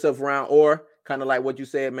shopped himself around, or kind of like what you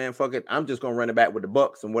said, man, fuck it, I'm just gonna run it back with the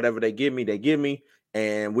Bucs, and whatever they give me,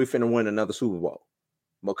 and we finna win another Super Bowl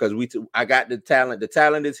because I got the talent. The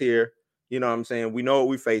talent is here. You know what I'm saying? We know what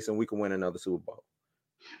we face, and we can win another Super Bowl.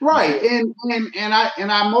 Right, and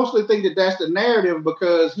I mostly think that that's the narrative,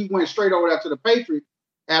 because he went straight over there to the Patriots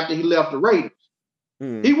after he left the Raiders.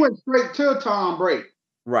 He went straight to Tom Brady.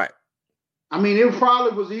 Right. I mean, it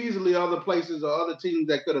probably was easily other places or other teams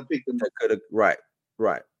that could have picked him. Right.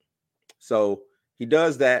 So he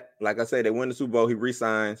does that. Like I said, they win the Super Bowl. He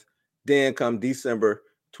resigns. Then come December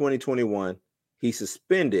 2021, he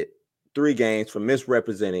suspended 3 games for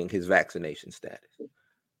misrepresenting his vaccination status.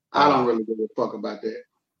 I don't really give a fuck about that.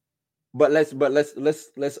 But let's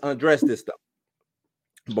address this stuff,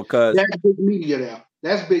 because that's big media now.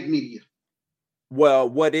 That's big media. Well,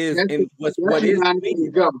 what is the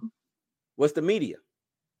media? What's the media?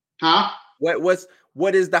 Huh?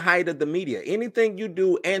 What is the height of the media? Anything you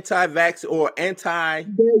do anti-vax or anti.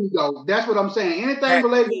 There you go. That's what I'm saying. Anything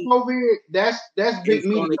related to COVID, that's big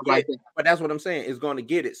media right there. But that's what I'm saying. It's going to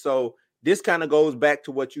get it. So this kind of goes back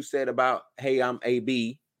to what you said about, hey, I'm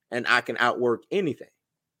AB and I can outwork anything.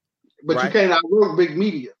 But right? You can't outwork big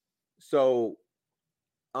media. So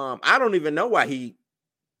I don't even know why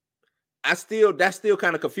that's still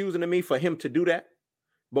kind of confusing to me for him to do that.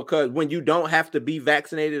 Because when you don't have to be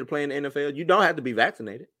vaccinated to play in the NFL, you don't have to be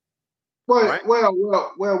vaccinated. Well, right? well,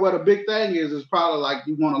 what a big thing is probably like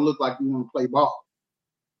you want to look like you want to play ball.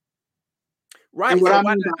 Right. And what I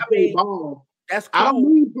mean by play ball, that's cool. I don't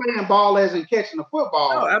mean playing ball as in catching the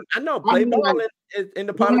football. No, I know. Play ball like in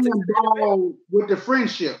the politics. Ball with the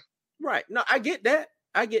friendship. Right. No, I get that.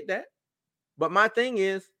 But my thing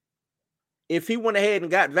is, if he went ahead and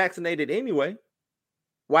got vaccinated anyway,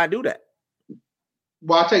 why do that?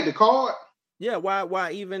 Why take the card? Yeah,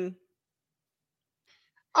 why even?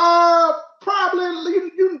 Probably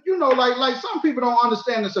you know, like some people don't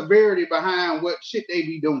understand the severity behind what shit they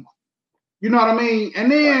be doing. You know what I mean?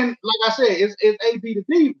 And then, like I said, it's AB the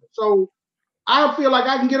diva. So I feel like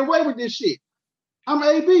I can get away with this shit. I'm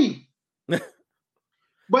AB. But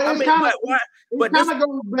it kind of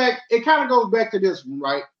goes back. It kind of goes back to this one,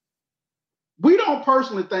 right? We don't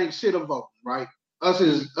personally think shit of voting, right? Us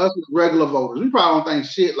as regular voters, we probably don't think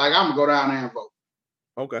shit like I'm gonna go down there and vote.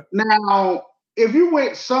 Okay. Now, if you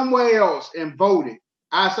went somewhere else and voted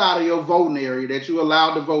outside of your voting area that you're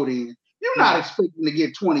allowed to vote in, you're not expecting to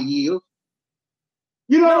get 20 years.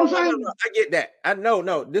 You know what I'm saying? No, I get that. That's not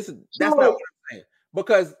what I'm saying.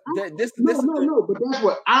 Because but that's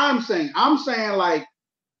what I'm saying. I'm saying like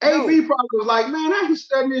AB probably was like, man, I can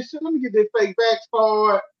study this shit. Let me get this fake vax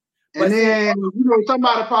card. And then,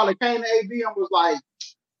 somebody probably came to AB and was like,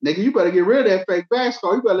 nigga, you better get rid of that fake vax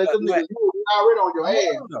card. You better let them niggas know you're already on your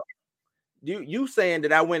ass. No. You saying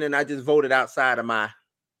that I went and I just voted outside of my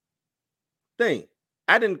thing.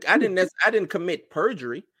 I didn't commit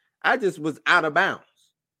perjury. I just was out of bounds.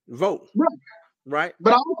 Vote. Right.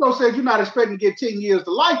 But I also said you're not expecting to get 10 years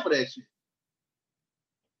to life for that shit.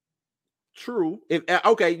 True.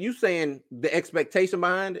 You saying the expectation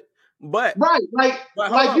behind it? But right,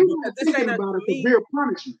 like you were thinking about a severe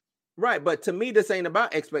punishment. Right, but to me, this ain't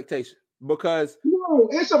about expectation because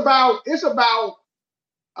it's about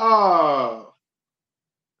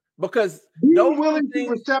because being willing to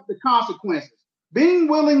accept the consequences. Being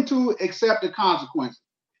willing to accept the consequences.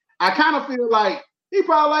 I kind of feel like he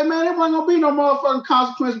probably like, man, there wasn't gonna be no motherfucking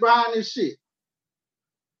consequence behind this shit.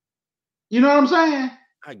 You know what I'm saying?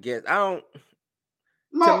 I guess I don't.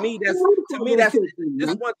 To me, that's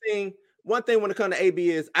just one thing. One thing when it comes to AB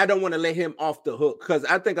is I don't want to let him off the hook because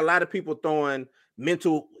I think a lot of people throwing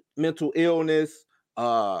mental illness.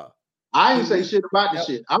 I didn't say shit about the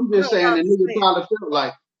shit. I'm just saying that nigga probably feel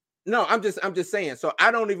like. No, I'm just saying. So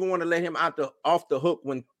I don't even want to let him off the hook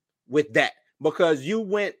with that because you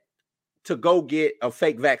went to go get a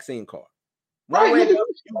fake vaccine card. Right?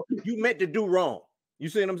 You meant to do wrong. You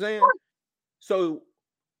see what I'm saying? So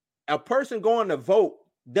a person going to vote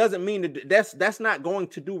doesn't mean that's not going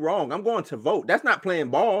to do wrong. I'm going to vote. That's not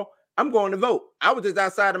playing ball. I'm going to vote. I was just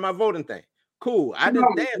outside of my voting thing. Cool. What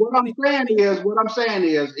I'm saying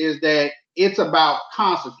is that it's about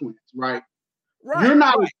consequence, right? Right. You're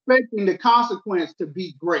not expecting the consequence to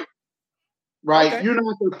be great, right? Okay. You're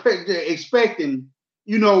not expecting,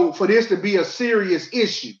 for this to be a serious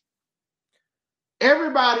issue.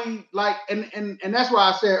 Everybody and that's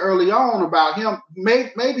why I said early on about him.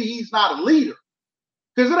 Maybe he's not a leader.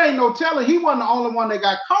 Because it ain't no telling he wasn't the only one that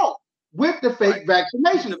got caught with the fake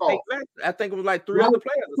vaccination card. I think it was like 3 other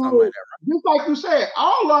players or something like that, right? Just like you said,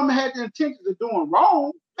 all of them had the intentions of doing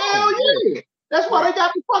wrong. Hell yeah. That's why they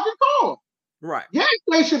got the fucking card. Right. Yes,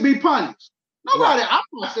 they should be punished. Nobody, I'm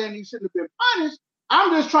not saying he shouldn't have been punished.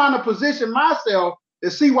 I'm just trying to position myself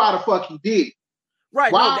to see why the fuck he did it.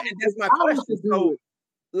 Right. That's my question. So,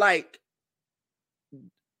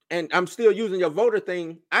 and I'm still using your voter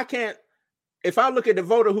thing. I can't. If I look at the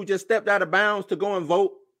voter who just stepped out of bounds to go and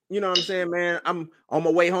vote you know what I'm saying, man, I'm on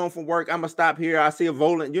my way home from work. I'm gonna stop here. I see a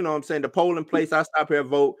voting, you know what I'm saying, the polling place. I stop here,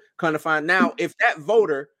 vote. Kind of find now if that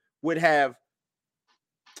voter would have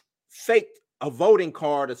faked a voting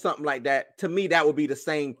card or something like that, to me, that would be the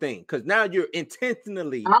same thing. Because now you're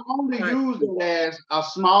intentionally. I only use it as a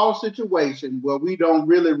small situation where we don't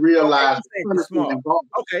really realize.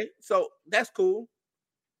 Okay, so that's cool.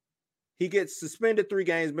 He gets suspended 3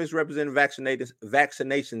 games, misrepresented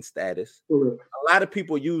vaccination status. A lot of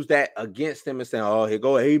people use that against him and saying, "Oh, here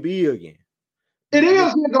go AB again." It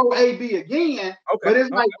is here go AB again, but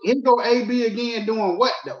it's like here go AB again doing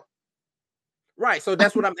what though? Right. So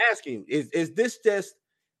that's what I'm asking. Is this just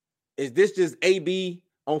AB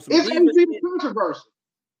on some? It's AB the controversy.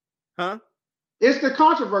 Huh? It's the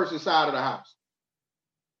controversy side of the house.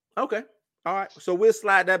 Okay. All right. So we'll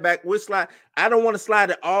slide that back. I don't want to slide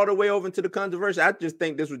it all the way over into the controversy. I just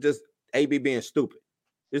think this was just AB being stupid.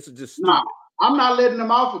 This is just stupid. No, I'm not letting them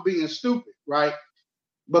off for being stupid, right?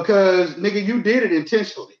 Because nigga, you did it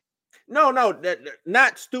intentionally. No,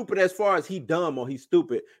 not stupid as far as he dumb or he's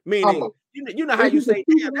stupid. Meaning, you know how you say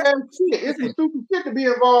it's a stupid shit to be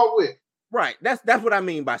involved with. Right. That's what I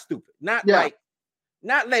mean by stupid. Not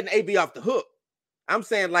letting AB off the hook. I'm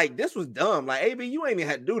saying like this was dumb. Like AB, you ain't even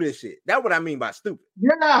had to do this shit. That's what I mean by stupid.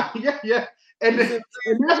 Yeah. And that's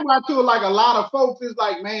why I feel like a lot of folks is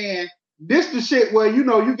like, man, this the shit where you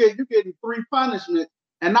getting 3 punishments,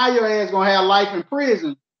 and now your ass gonna have life in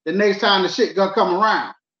prison the next time the shit gonna come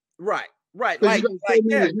around. Right. Like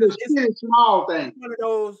it's small thing. One of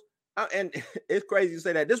those, and it's crazy to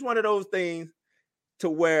say that. This is one of those things to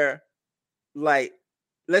where, like,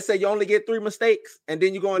 let's say you only get 3 mistakes, and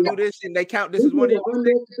then you go and do this, and they count this as one of your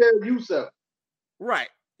unnecessary use of. Right.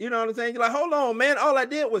 You know what I'm saying? You're like, hold on, man. All I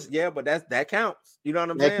did was, but that counts. You know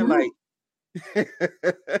what I'm saying? Like,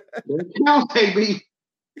 that counts, baby.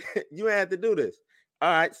 You ain't have to do this.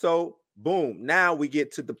 All right. So, boom. Now we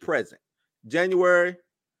get to the present. January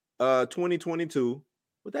 2022.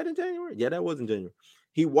 Was that in January? Yeah, that was in January.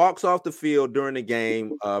 He walks off the field during the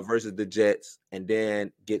game versus the Jets, and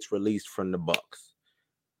then gets released from the Bucks.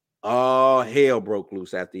 Oh, hell broke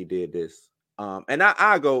loose after he did this. And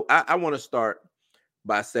I want to start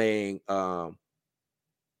by saying let's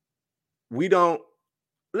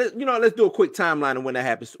do a quick timeline of when that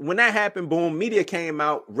happens. When that happened, boom, media came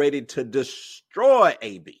out ready to destroy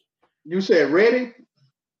AB. You said ready?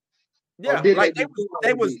 Yeah, like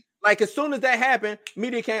they was like as soon as that happened,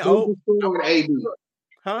 media came. Destroyed AB.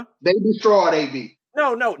 Huh? They destroyed AB.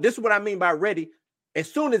 No, this is what I mean by ready.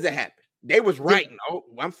 As soon as it happened, they was writing. Oh,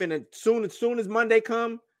 I'm finna soon as Monday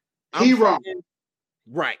come. He wrong.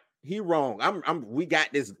 Right. He wrong. We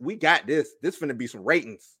got this. This finna be some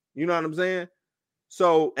ratings. You know what I'm saying?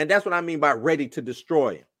 So, and that's what I mean by ready to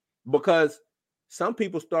destroy him. Because some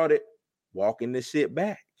people started walking this shit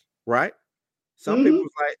back, right? Some people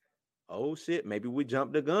was like, oh shit, maybe we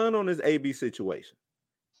jumped the gun on this AB situation.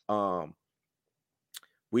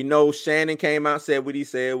 We know Shannon came out, said what he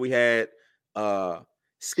said. We had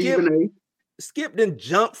Skip didn't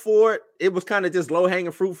jump for it. It was kind of just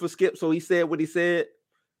low-hanging fruit for Skip, so he said what he said.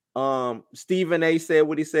 Stephen A said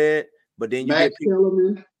what he said, but then you get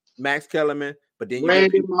Max Kellerman, but then you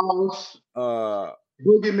Randy Moss, Boogie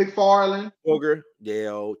McFarland, Booger,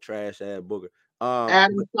 old trash ass Booger,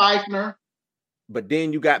 Adam Seifner. But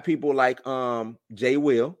then you got people like Jay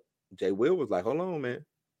Will. Jay Will was like, hold on, man.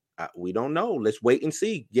 We don't know. Let's wait and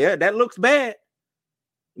see. Yeah, that looks bad.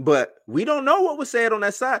 But we don't know what was said on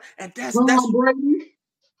that side. And that's Brady.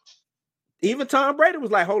 Even Tom Brady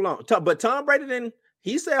was like, hold on. But Tom Brady didn't.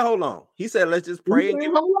 He said, hold on. He said, let's just pray.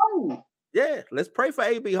 Yeah, let's pray for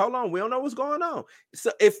AB. Hold on. We don't know what's going on.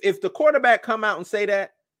 So if the quarterback come out and say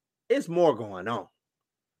that, it's more going on.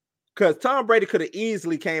 Because Tom Brady could have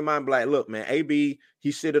easily came out and be like, look, man, AB, he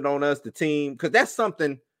shitted on us, the team. Because that's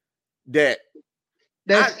something that's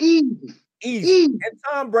easy. And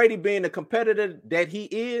Tom Brady being the competitor that he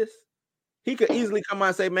is, he could easily come out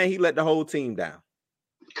and say, man, he let the whole team down.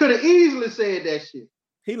 Could have easily said that shit.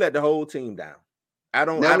 He let the whole team down. I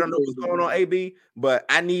don't know what's going on, AB, but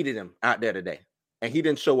I needed him out there today. And he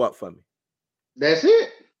didn't show up for me. That's it.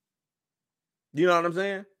 You know what I'm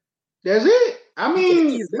saying? That's it. I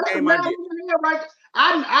mean, right?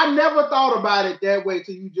 I never thought about it that way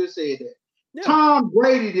till you just said that. Yeah. Tom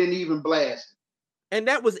Brady didn't even blast him. And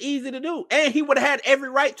that was easy to do. And he would have had every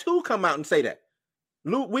right to come out and say that.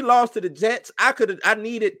 Luke, we lost to the Jets. I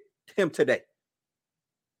needed him today.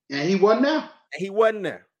 And he wasn't there. And he wasn't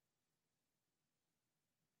there.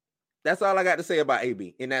 That's all I got to say about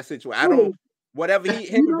AB in that situation. I don't, whatever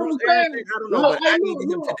him and Bruce Arians, I don't know, but I needed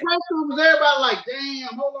him today. Was everybody like,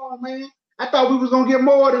 damn, hold on, man. I thought we was going to get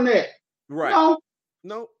more than that. Right.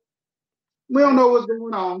 No. We don't know what's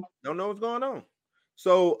going on. Don't know what's going on.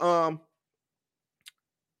 So,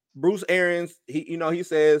 Bruce Arians, he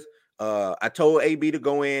says, I told AB to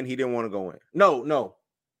go in. He didn't want to go in. No.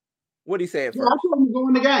 What did he say at first? I told him to go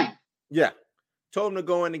in the game. Yeah. Told him to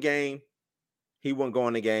go in the game. He wouldn't go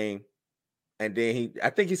in the game. And then I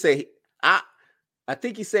think he said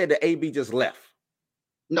that AB just left.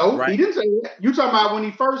 No, right? He didn't say that. You talking about when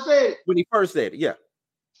he first said it? When he first said it, yeah.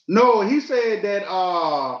 No, he said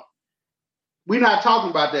that we're not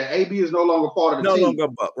talking about that. AB is no longer part of the team. No longer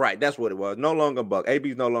Buck. Right, that's what it was. No longer Buck.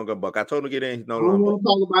 AB's no longer Buck. I told him to get in. He's no longer Buck. I don't want to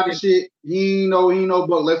talk about the shit. He ain't no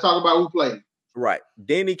Buck. Let's talk about who played. Right.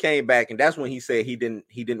 Then he came back, and that's when he said he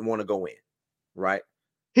didn't want to go in. Right.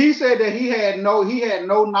 He said that he had no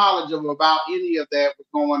knowledge about any of that was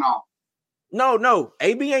going on. No.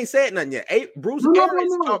 AB ain't said nothing yet. Bruce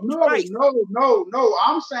Arians talked twice. No.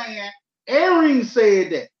 I'm saying Arians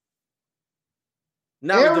said that.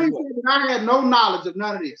 Arians said that I had no knowledge of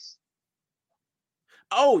none of this.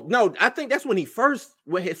 Oh no, I think that's when his first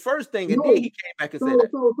thing, and then he came back and said that.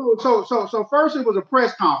 So first it was a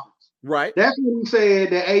press conference. Right. That's when he said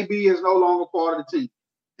that AB is no longer part of the team.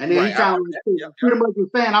 And then he kind of pretty much was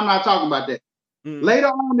saying, I'm not talking about that. Mm-hmm. Later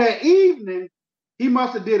on that evening, he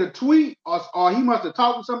must have did a tweet or he must have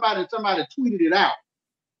talked to somebody and somebody tweeted it out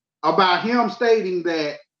about him stating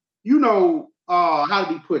that, how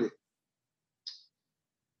did he put it?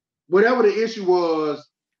 Whatever the issue was,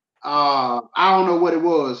 I don't know what it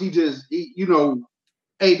was. He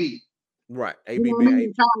AB. Right. AB. You know what I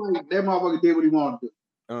mean? Kind of like that motherfucker did what he wanted to do.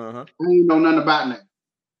 I ain't know nothing about that.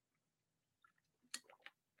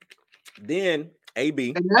 Then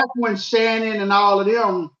AB. And that's when Shannon and all of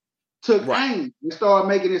them took aim and started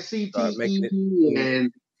making it CTE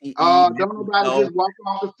and don't nobody just walk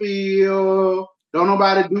off the field. Don't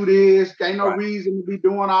nobody do this. Ain't no reason to be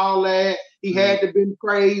doing all that. He had to been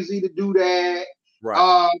crazy to do that.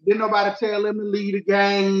 Right. Didn't nobody tell him to lead the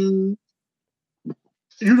game.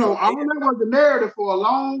 All that was the narrative for a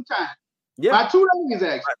long time. Yeah. By 2 days,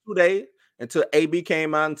 actually. By 2 days until AB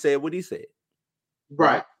came out and said what he said.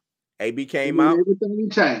 Right. AB came out. Everything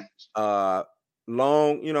changed.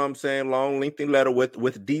 Long, long, lengthy letter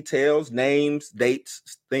with details, names,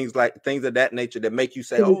 dates, things of that nature that make you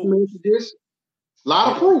say, this. A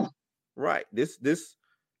lot of proof. Right. This.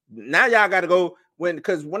 Now y'all got to go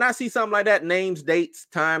because when I see something like that, names, dates,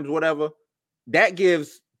 times, whatever, that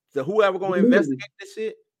gives to whoever going to investigate this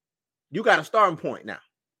shit. You got a starting point now.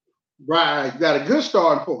 Right. You got a good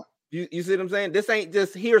starting point. You see what I'm saying? This ain't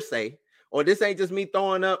just hearsay, or this ain't just me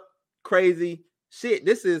throwing up crazy shit.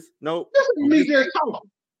 This is me just talking.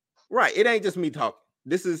 Right. It ain't just me talking.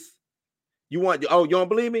 This is you don't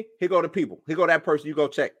believe me? Here go the people. Here go that person. You go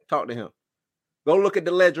check. Talk to him. Go look at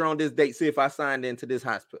the ledger on this date. See if I signed into this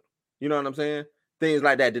hospital. You know what I'm saying? Things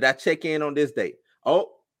like that. Did I check in on this date? Y'all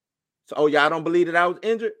don't believe that I was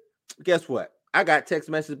injured? Guess what? I got text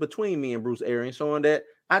messages between me and Bruce Arians showing that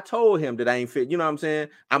I told him that I ain't fit. You know what I'm saying?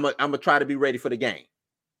 I'm gonna try to be ready for the game.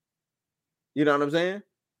 You know what I'm saying?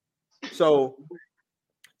 So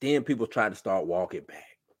then people try to start walking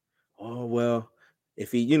back. Oh, well,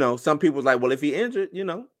 if he, some people's like, well, if he injured, he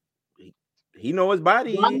know his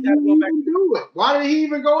body. Why did he even do it? Why did he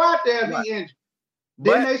even go out there if he injured?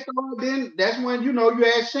 Then that's when you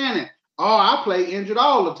ask Shannon, I play injured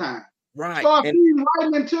all the time. Right. Start feeding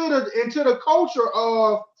right into the culture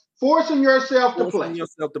of forcing yourself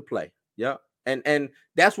to play. Yeah. And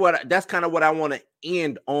that's kind of what I want to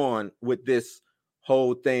end on with this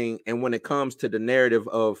whole thing. And when it comes to the narrative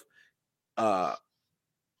of the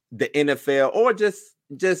NFL or just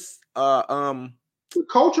the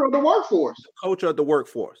culture of the workforce. The culture of the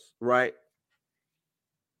workforce, right?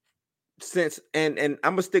 Since and I'm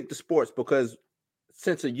gonna stick to sports because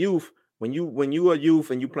since a youth, when you a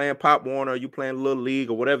youth and you playing Pop Warner, or you playing Little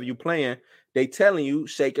League or whatever you playing, they telling you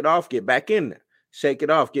shake it off, get back in there. Shake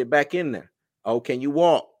it off, get back in there. Oh, can you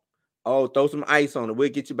walk? Oh, throw some ice on it. We'll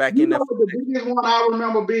get you back in there. The biggest one I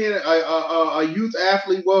remember being a youth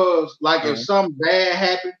athlete was like if something bad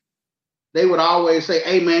happened, they would always say,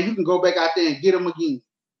 "Hey man, you can go back out there and get them again.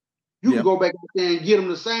 You can go back out there and get them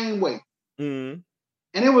the same way." Mm-hmm.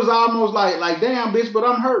 And it was almost like damn bitch, but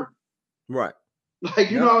I'm hurt. Right.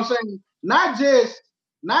 Like you know what I'm saying? Not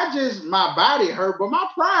just my body hurt, but my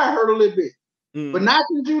pride hurt a little bit. Mm-hmm. But not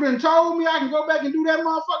since you done told me I can go back and do that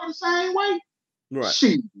motherfucker the same way. Right.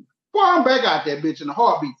 Shit. Boy, I'm back out that bitch in a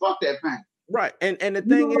heartbeat. Fuck that thing. Right. And the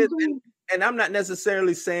thing is, and I'm not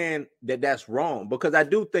necessarily saying that that's wrong because I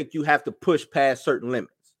do think you have to push past certain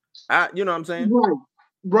limits. You know what I'm saying?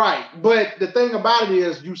 Right. But the thing about it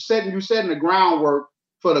is you setting the groundwork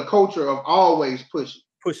for the culture of always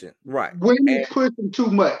pushing. Right. When you're pushing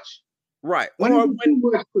too much, Right. When is it too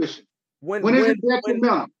much pushing? When is it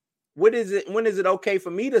detrimental? When is it okay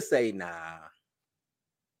for me to say nah?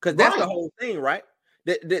 Because that's the whole thing, right?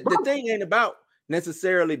 The thing ain't about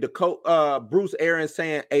necessarily the Bruce Arians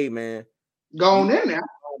saying, "Hey, man, go on in there,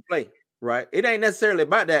 play." Right? It ain't necessarily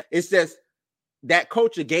about that. It's just that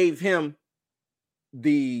culture gave him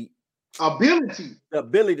the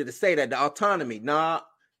ability to say that, the autonomy. Nah,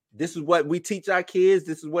 this is what we teach our kids.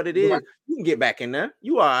 This is what it is. Right. You can get back in there.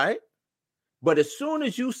 You all right. But as soon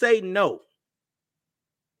as you say no,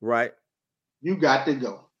 right? You got to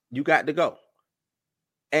go. You got to go.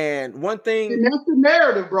 And one thing, and that's the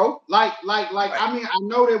narrative, bro. Like, right. I mean, I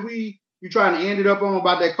know that you're trying to end it up on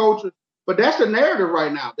about that culture, but that's the narrative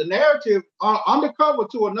right now. The narrative undercover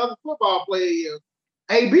to another football player is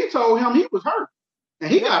AB told him he was hurt, and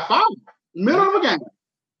he got fired middle of a game.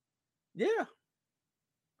 Yeah.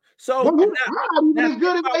 So I'm not even as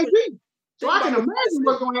good as AB. So I can imagine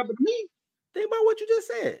what's going to happen to me. Think about what you just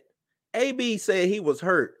said. AB said he was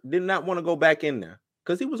hurt, did not want to go back in there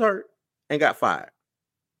because he was hurt and got fired.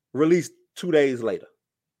 Released 2 days later,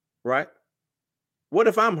 right? What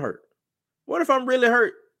if I'm hurt? What if I'm really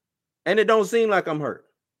hurt and it don't seem like I'm hurt?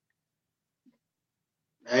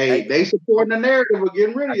 Hey, they supporting the narrative of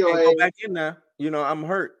getting rid of your ass. Go back in there. I'm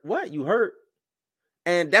hurt. What? You hurt?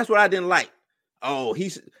 And that's what I didn't like. Oh, he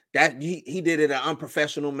did it in an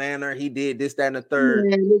unprofessional manner. He did this, that, and the third.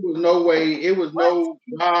 Man, it was no way. It was no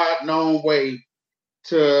God-known way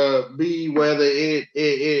to be whether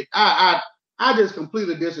I just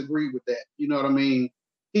completely disagree with that. You know what I mean?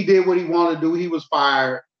 He did what he wanted to do. He was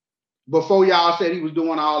fired. Before y'all said he was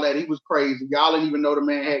doing all that, he was crazy. Y'all didn't even know the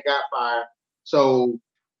man had got fired. So,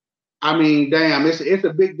 I mean, damn, it's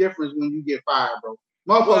a big difference when you get fired, bro.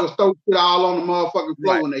 Motherfuckers throw shit all on the motherfucking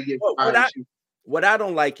floor when they get fired. What I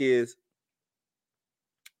don't like is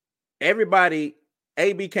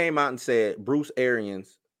AB came out and said Bruce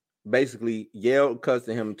Arians basically yelled, cussed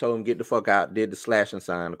at him, told him get the fuck out, did the slashing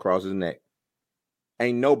sign across his neck.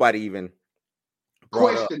 Ain't nobody even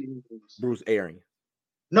questioning Bruce Arians.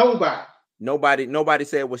 Nobody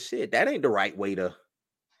said, well, shit, that ain't the right way to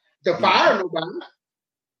fire nobody.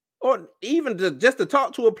 Or even just to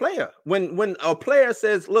talk to a player. When a player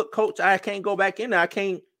says, look, coach, I can't go back in there, I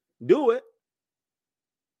can't do it.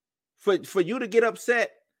 For you to get upset,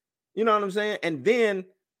 you know what I'm saying? And then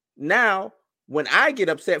now, when I get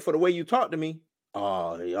upset for the way you talk to me,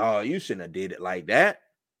 oh, you shouldn't have did it like that.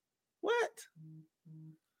 What?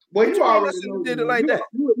 Well, you already know did it like that.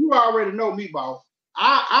 You already know me, boss.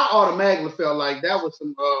 I automatically felt like that was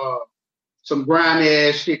some grimy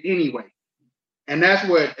ass shit anyway. And that's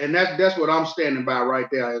what I'm standing by right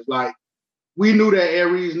there. It's like we knew that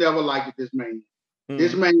Aries never liked this man. Mm-hmm.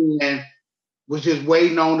 This man was just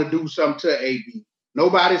waiting on to do something to AB.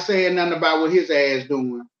 Nobody's saying nothing about what his ass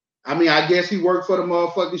doing. I mean, I guess he worked for the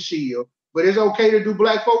motherfucking Shield, but it's okay to do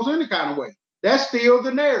black folks any kind of way. That's still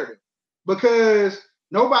the narrative. Because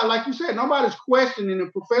nobody, like you said, nobody's questioning the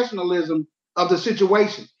professionalism of the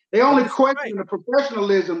situation. They only question the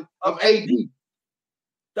professionalism of AB.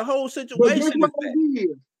 The whole situation is bad.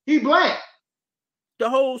 He black. The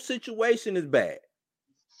whole situation is bad.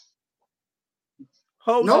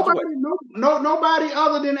 Nobody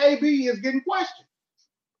other than AB is getting questioned.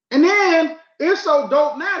 And then it's so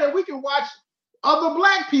dope now that we can watch other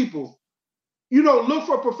black people, look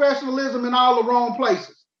for professionalism in all the wrong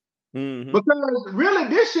places. Mm-hmm. Because really,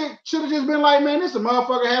 this shit should have just been like, man, this is a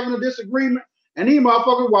motherfucker having a disagreement, and these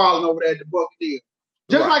motherfuckers wilding over there at the Buccaneers.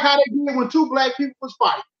 Just like how they did when two black people was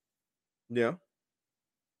fighting. Yeah.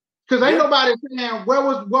 Because ain't nobody saying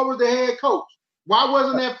what was the head coach? Why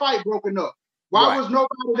wasn't that fight broken up? Why was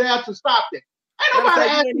nobody there to stop that? Ain't nobody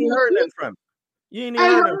asking you. Heard that from you. Ain't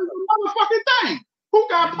heard that motherfucking thing. Who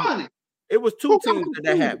got punished? It was two teams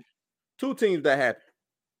that happened. Two teams that happened.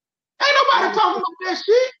 Ain't nobody talking about that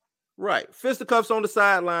shit. Right. Fisticuffs on the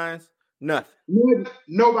sidelines. Nothing.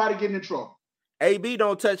 Nobody getting in trouble. AB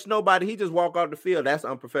don't touch nobody. He just walk off the field. That's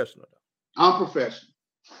unprofessional. Unprofessional.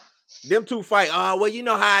 Them two fight. Oh, well, you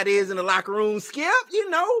know how it is in the locker room, Skip. You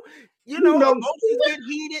know, emotions get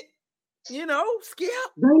heated. Skip.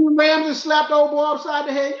 Daniel Ramsey slapped old boy upside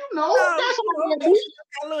the head. That's what got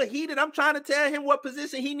a little heated. I'm trying to tell him what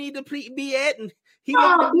position he need to be at, and he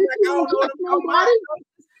looking at me like, I don't know.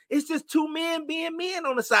 It's just two men being men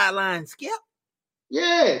on the sideline, Skip.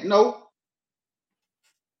 Yeah, no.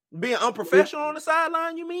 Being unprofessional on the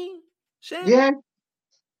sideline, you mean, Shannon? Yeah.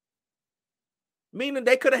 Meaning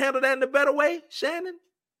they could have handled that in a better way, Shannon?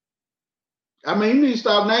 I mean, you need to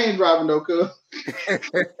stop name dropping though, cuz.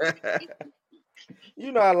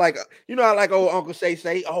 I like old Uncle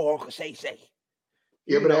Say. Oh, Uncle Say.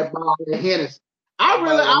 Yeah, but that ball of Hennessy.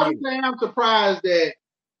 I am surprised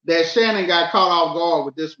that Shannon got caught off guard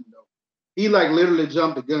with this one though. He like literally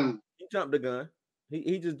jumped the gun. He jumped the gun.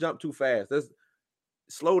 He just jumped too fast. That's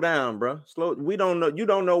slow down, bro. Slow. We don't know. You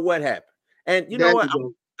don't know what happened. And you know what?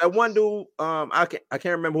 That one dude, I can't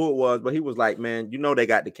remember who it was, but he was like, "Man, you know they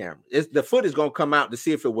got the camera. The footage gonna come out to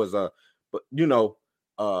see if it was one on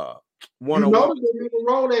one." They didn't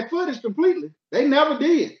roll that footage completely. They never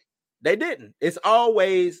did. They didn't. It's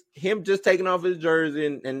always him just taking off his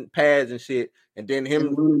jersey and pads and shit, and then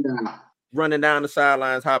him running down the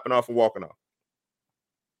sidelines, hopping off and walking off.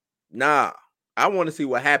 Nah, I want to see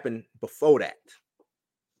what happened before that,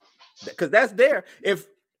 because that's there.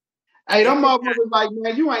 Hey, them motherfuckers like,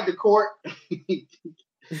 man, you ain't the court.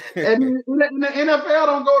 And the NFL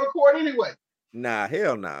don't go to court anyway. Nah,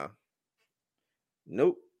 hell no. Nah.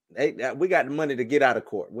 Nope. We got the money to get out of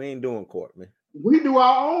court. We ain't doing court, man. We do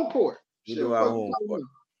our own court. We do our own court.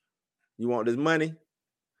 You want this money?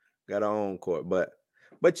 Got our own court. But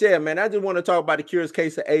yeah, man, I just want to talk about the curious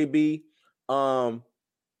case of AB. I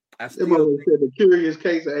still said the curious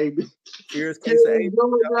case of AB. Curious case of AB.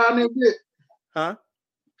 Huh?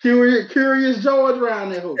 Curious George around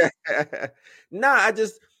there. Nah,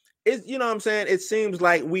 it's you know what I'm saying? It seems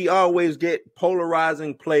like we always get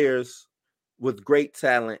polarizing players with great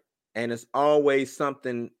talent, and it's always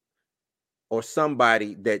something or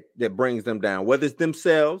somebody that brings them down, whether it's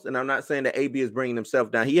themselves. And I'm not saying that AB is bringing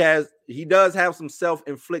himself down. He does have some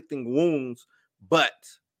self-inflicting wounds, but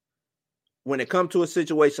when it comes to a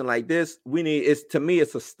situation like this, to me,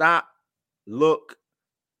 it's a stop, look,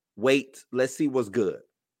 wait, let's see what's good.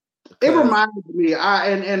 It reminds me, and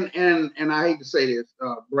I hate to say this,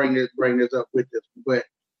 bring this up with this, but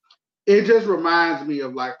it just reminds me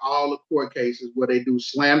of like all the court cases where they do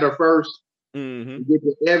slander first, get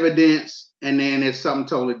the evidence, and then it's something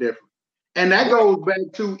totally different. And that goes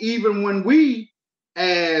back to even when we,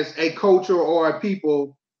 as a culture or a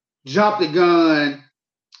people, jump the gun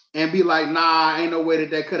and be like, nah, ain't no way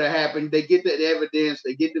that could have happened. They get the evidence,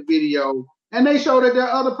 they get the video, and they show that the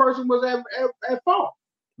other person was at fault.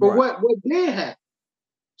 But what did happen?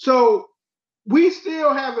 So we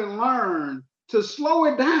still haven't learned to slow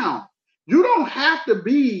it down. You don't have to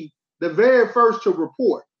be the very first to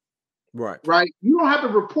report. Right. You don't have to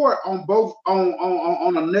report on both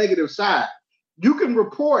on a negative side. You can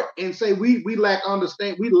report and say we lack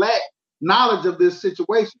knowledge of this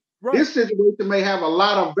situation. Right. This situation may have a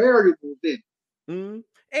lot of variables in it.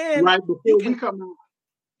 And right before we come out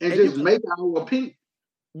and just make our opinion.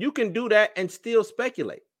 You can do that and still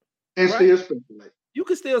speculate. Still speculate. You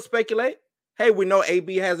can still speculate. Hey, we know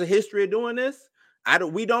AB has a history of doing this.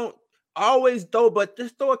 We don't always but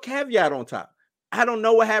just throw a caveat on top. I don't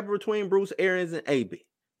know what happened between Bruce Arians and AB.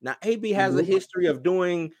 Now, AB has a history of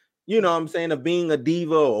doing, you know what I'm saying, of being a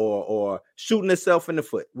diva or shooting himself in the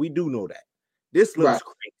foot. We do know that. This looks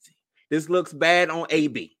crazy. This looks bad on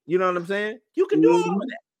AB. You know what I'm saying? You can do all of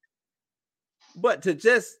that. But to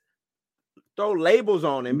just throw labels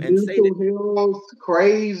on him and say that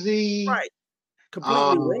crazy, right,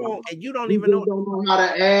 completely wrong, and you don't even know how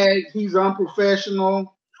to act. He's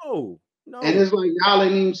unprofessional. No. And it's like y'all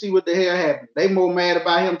ain't even see what the hell happened. They more mad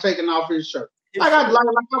about him taking off his shirt. Like I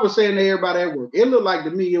was saying to everybody at work, it looked like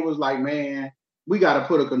to me it was like, man, we got to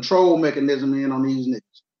put a control mechanism in on these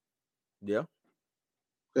niggas. Yeah,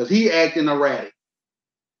 because he acting erratic,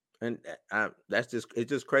 and it's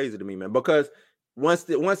just crazy to me, man. Because once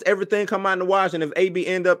everything come out in the wash, and if AB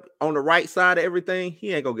end up on the right side of everything,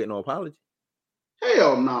 he ain't gonna get no apology.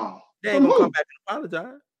 Hell no. They ain't gonna come back and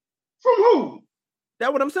apologize. From who?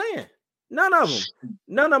 That's what I'm saying. None of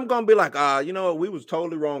them gonna be like, you know what, we was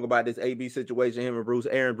totally wrong about this AB situation. Him and Bruce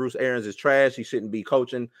Arians. Bruce Arians is trash. He shouldn't be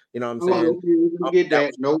coaching. You know what I'm saying? Get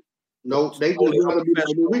that. Nope. They just rather be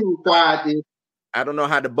like, we can quiet this. I don't know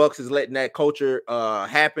how the Bucks is letting that culture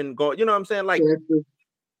happen. Go, you know what I'm saying? Like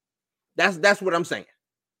that's what I'm saying.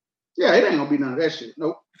 Yeah, it ain't gonna be none of that shit.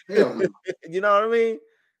 Nope. Hell no. You know what I mean?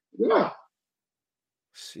 Yeah.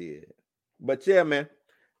 Shit. But yeah, man.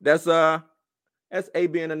 That's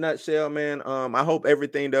AB in a nutshell, man. I hope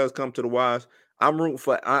everything does come to the wash. I'm rooting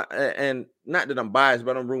for, and not that I'm biased,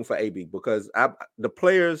 but I'm rooting for AB because the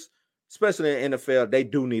players, especially in the NFL, they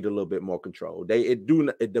do need a little bit more control.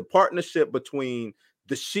 The partnership between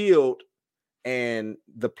the Shield and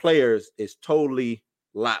the players is totally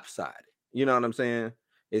lopsided. You know what I'm saying?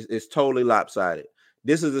 It's totally lopsided.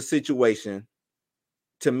 This is a situation,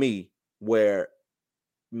 to me, where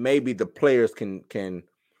maybe the players can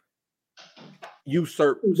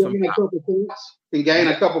usurp some power. Can gain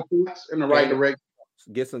a couple points in the right direction.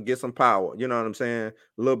 Get some power. You know what I'm saying?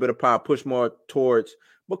 A little bit of power, push more towards,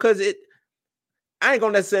 because I ain't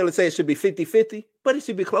gonna necessarily say it should be 50-50, but it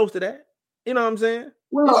should be close to that. You know what I'm saying?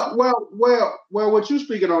 Well, what you're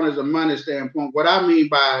speaking on is a money standpoint. What I mean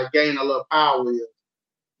by gain a little power is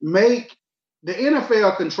make the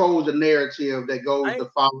NFL controls the narrative that goes to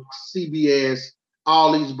Fox, CBS,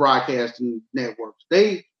 all these broadcasting networks.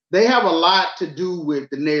 They have a lot to do with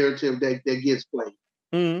the narrative that gets played.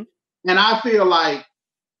 Mm-hmm. And I feel like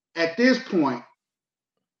at this point,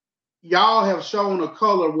 y'all have shown a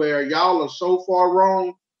color where y'all are so far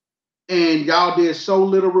wrong and y'all did so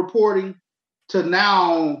little reporting to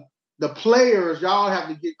now the players, y'all have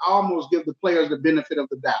to almost give the players the benefit of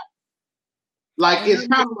the doubt. Like it's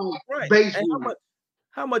kind of like baseball.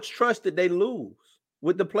 How much trust did they lose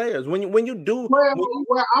with the players when you do?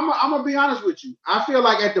 Well, I'm gonna be honest with you. I feel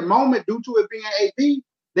like at the moment, due to it being AB,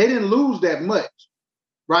 they didn't lose that much,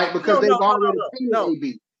 right? Because they've already paid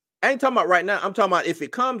AB. I ain't talking about right now. I'm talking about if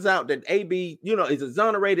it comes out that AB, is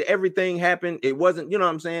exonerated, everything happened. It wasn't, you know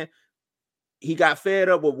what I'm saying? He got fed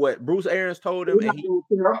up with what Bruce Arians told him.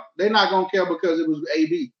 They're not gonna care because it was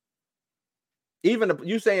AB. Even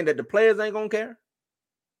you saying that the players ain't gonna care?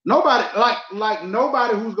 Nobody, like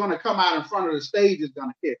nobody who's gonna come out in front of the stage is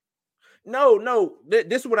gonna care. No.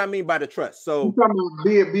 This is what I mean by the trust. So you talking about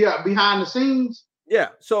be behind the scenes. Yeah.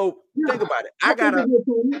 So think about it. I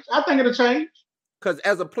think it'll change. Because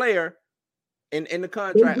as a player, in the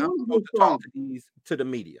contract, I'm supposed to talk to the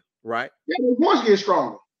media, right? Yeah, the voice gets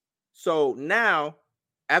stronger. So now,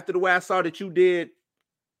 after the way I saw that you did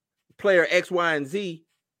player X, Y, and Z,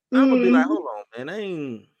 I'm gonna be like, hold on, man,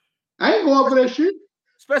 I ain't going for that shit.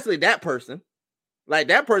 Especially that person. Like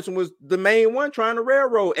that person was the main one trying to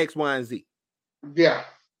railroad X, Y, and Z. Yeah.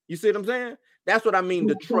 You see what I'm saying? That's what I mean,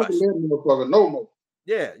 the trust. No more.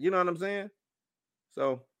 Yeah, you know what I'm saying?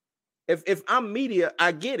 So if I'm media,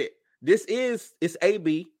 I get it. It's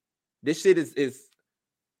AB. This shit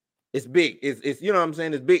is big. It's you know what I'm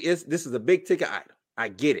saying? It's big. This is a big ticket item. I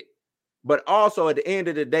get it. But also at the end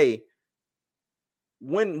of the day,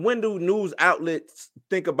 when do news outlets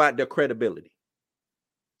think about their credibility?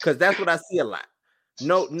 Because that's what I see a lot.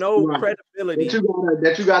 No credibility.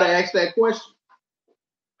 That you gotta ask that question.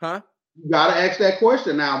 Huh? You gotta ask that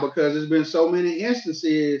question now because there's been so many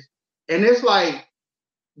instances, and it's like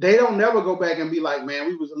they don't never go back and be like, man,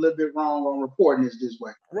 we was a little bit wrong on reporting this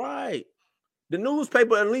way. Right. The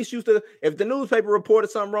newspaper at least used to, if the newspaper reported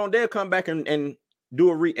something wrong, they'll come back and do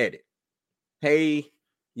a re-edit. Hey,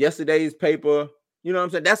 yesterday's paper, you know what I'm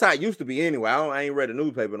saying? That's how it used to be anyway. I ain't read a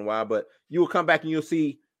newspaper in a while, but you will come back and you'll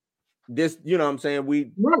see this, you know what I'm saying?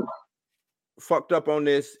 We fucked up on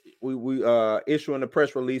this. We issuing a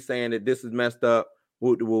press release saying that this is messed up.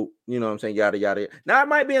 You know what I'm saying? Yada, yada. Now it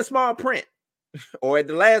might be in small print or at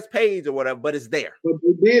the last page or whatever, but it's there. But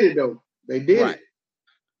they did it though. They did it.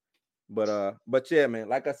 But yeah, man,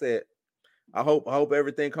 like I said, I hope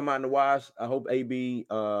everything come out in the wash. I hope AB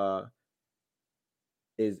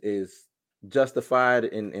is justified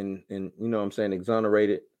and you know what I'm saying,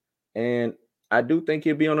 exonerated. And I do think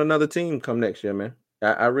he'll be on another team come next year, man.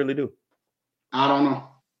 I really do. I don't know.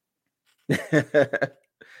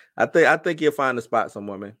 I think he'll find a spot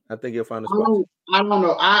somewhere, man. I think he'll find a spot. I don't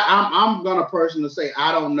know. I'm gonna personally say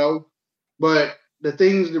I don't know, but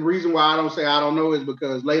the reason why I don't say I don't know is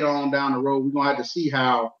because later on down the road we're gonna have to see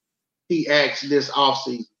how he acts this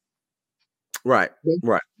offseason. Right.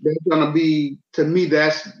 That's gonna be, to me,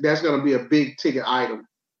 that's gonna be a big ticket item.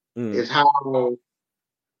 Is how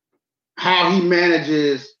he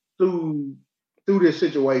manages through this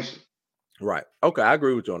situation. Right. Okay, I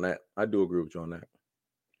agree with you on that. I do agree with you on that.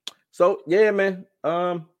 So yeah, man.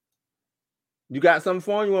 You got something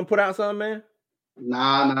for him? You want to put out something, man?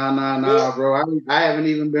 Nah, bro. I haven't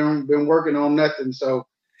even been working on nothing. So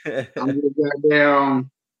I'm just goddamn.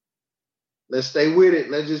 Let's stay with it.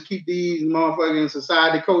 Let's just keep these motherfucking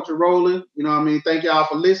society culture rolling. You know what I mean? Thank y'all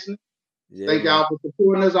for listening. Yeah, Thank y'all for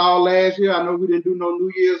supporting us all last year. I know we didn't do no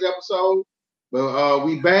New Year's episode, but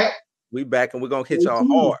we back. We back and we're gonna hit y'all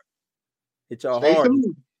hard. Hit y'all hard.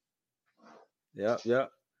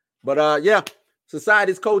 Yep. But yeah,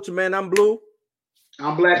 society's culture, man. I'm Blue.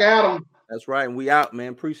 I'm Black Adam. That's right. And we out,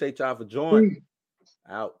 man. Appreciate y'all for joining.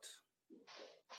 Out.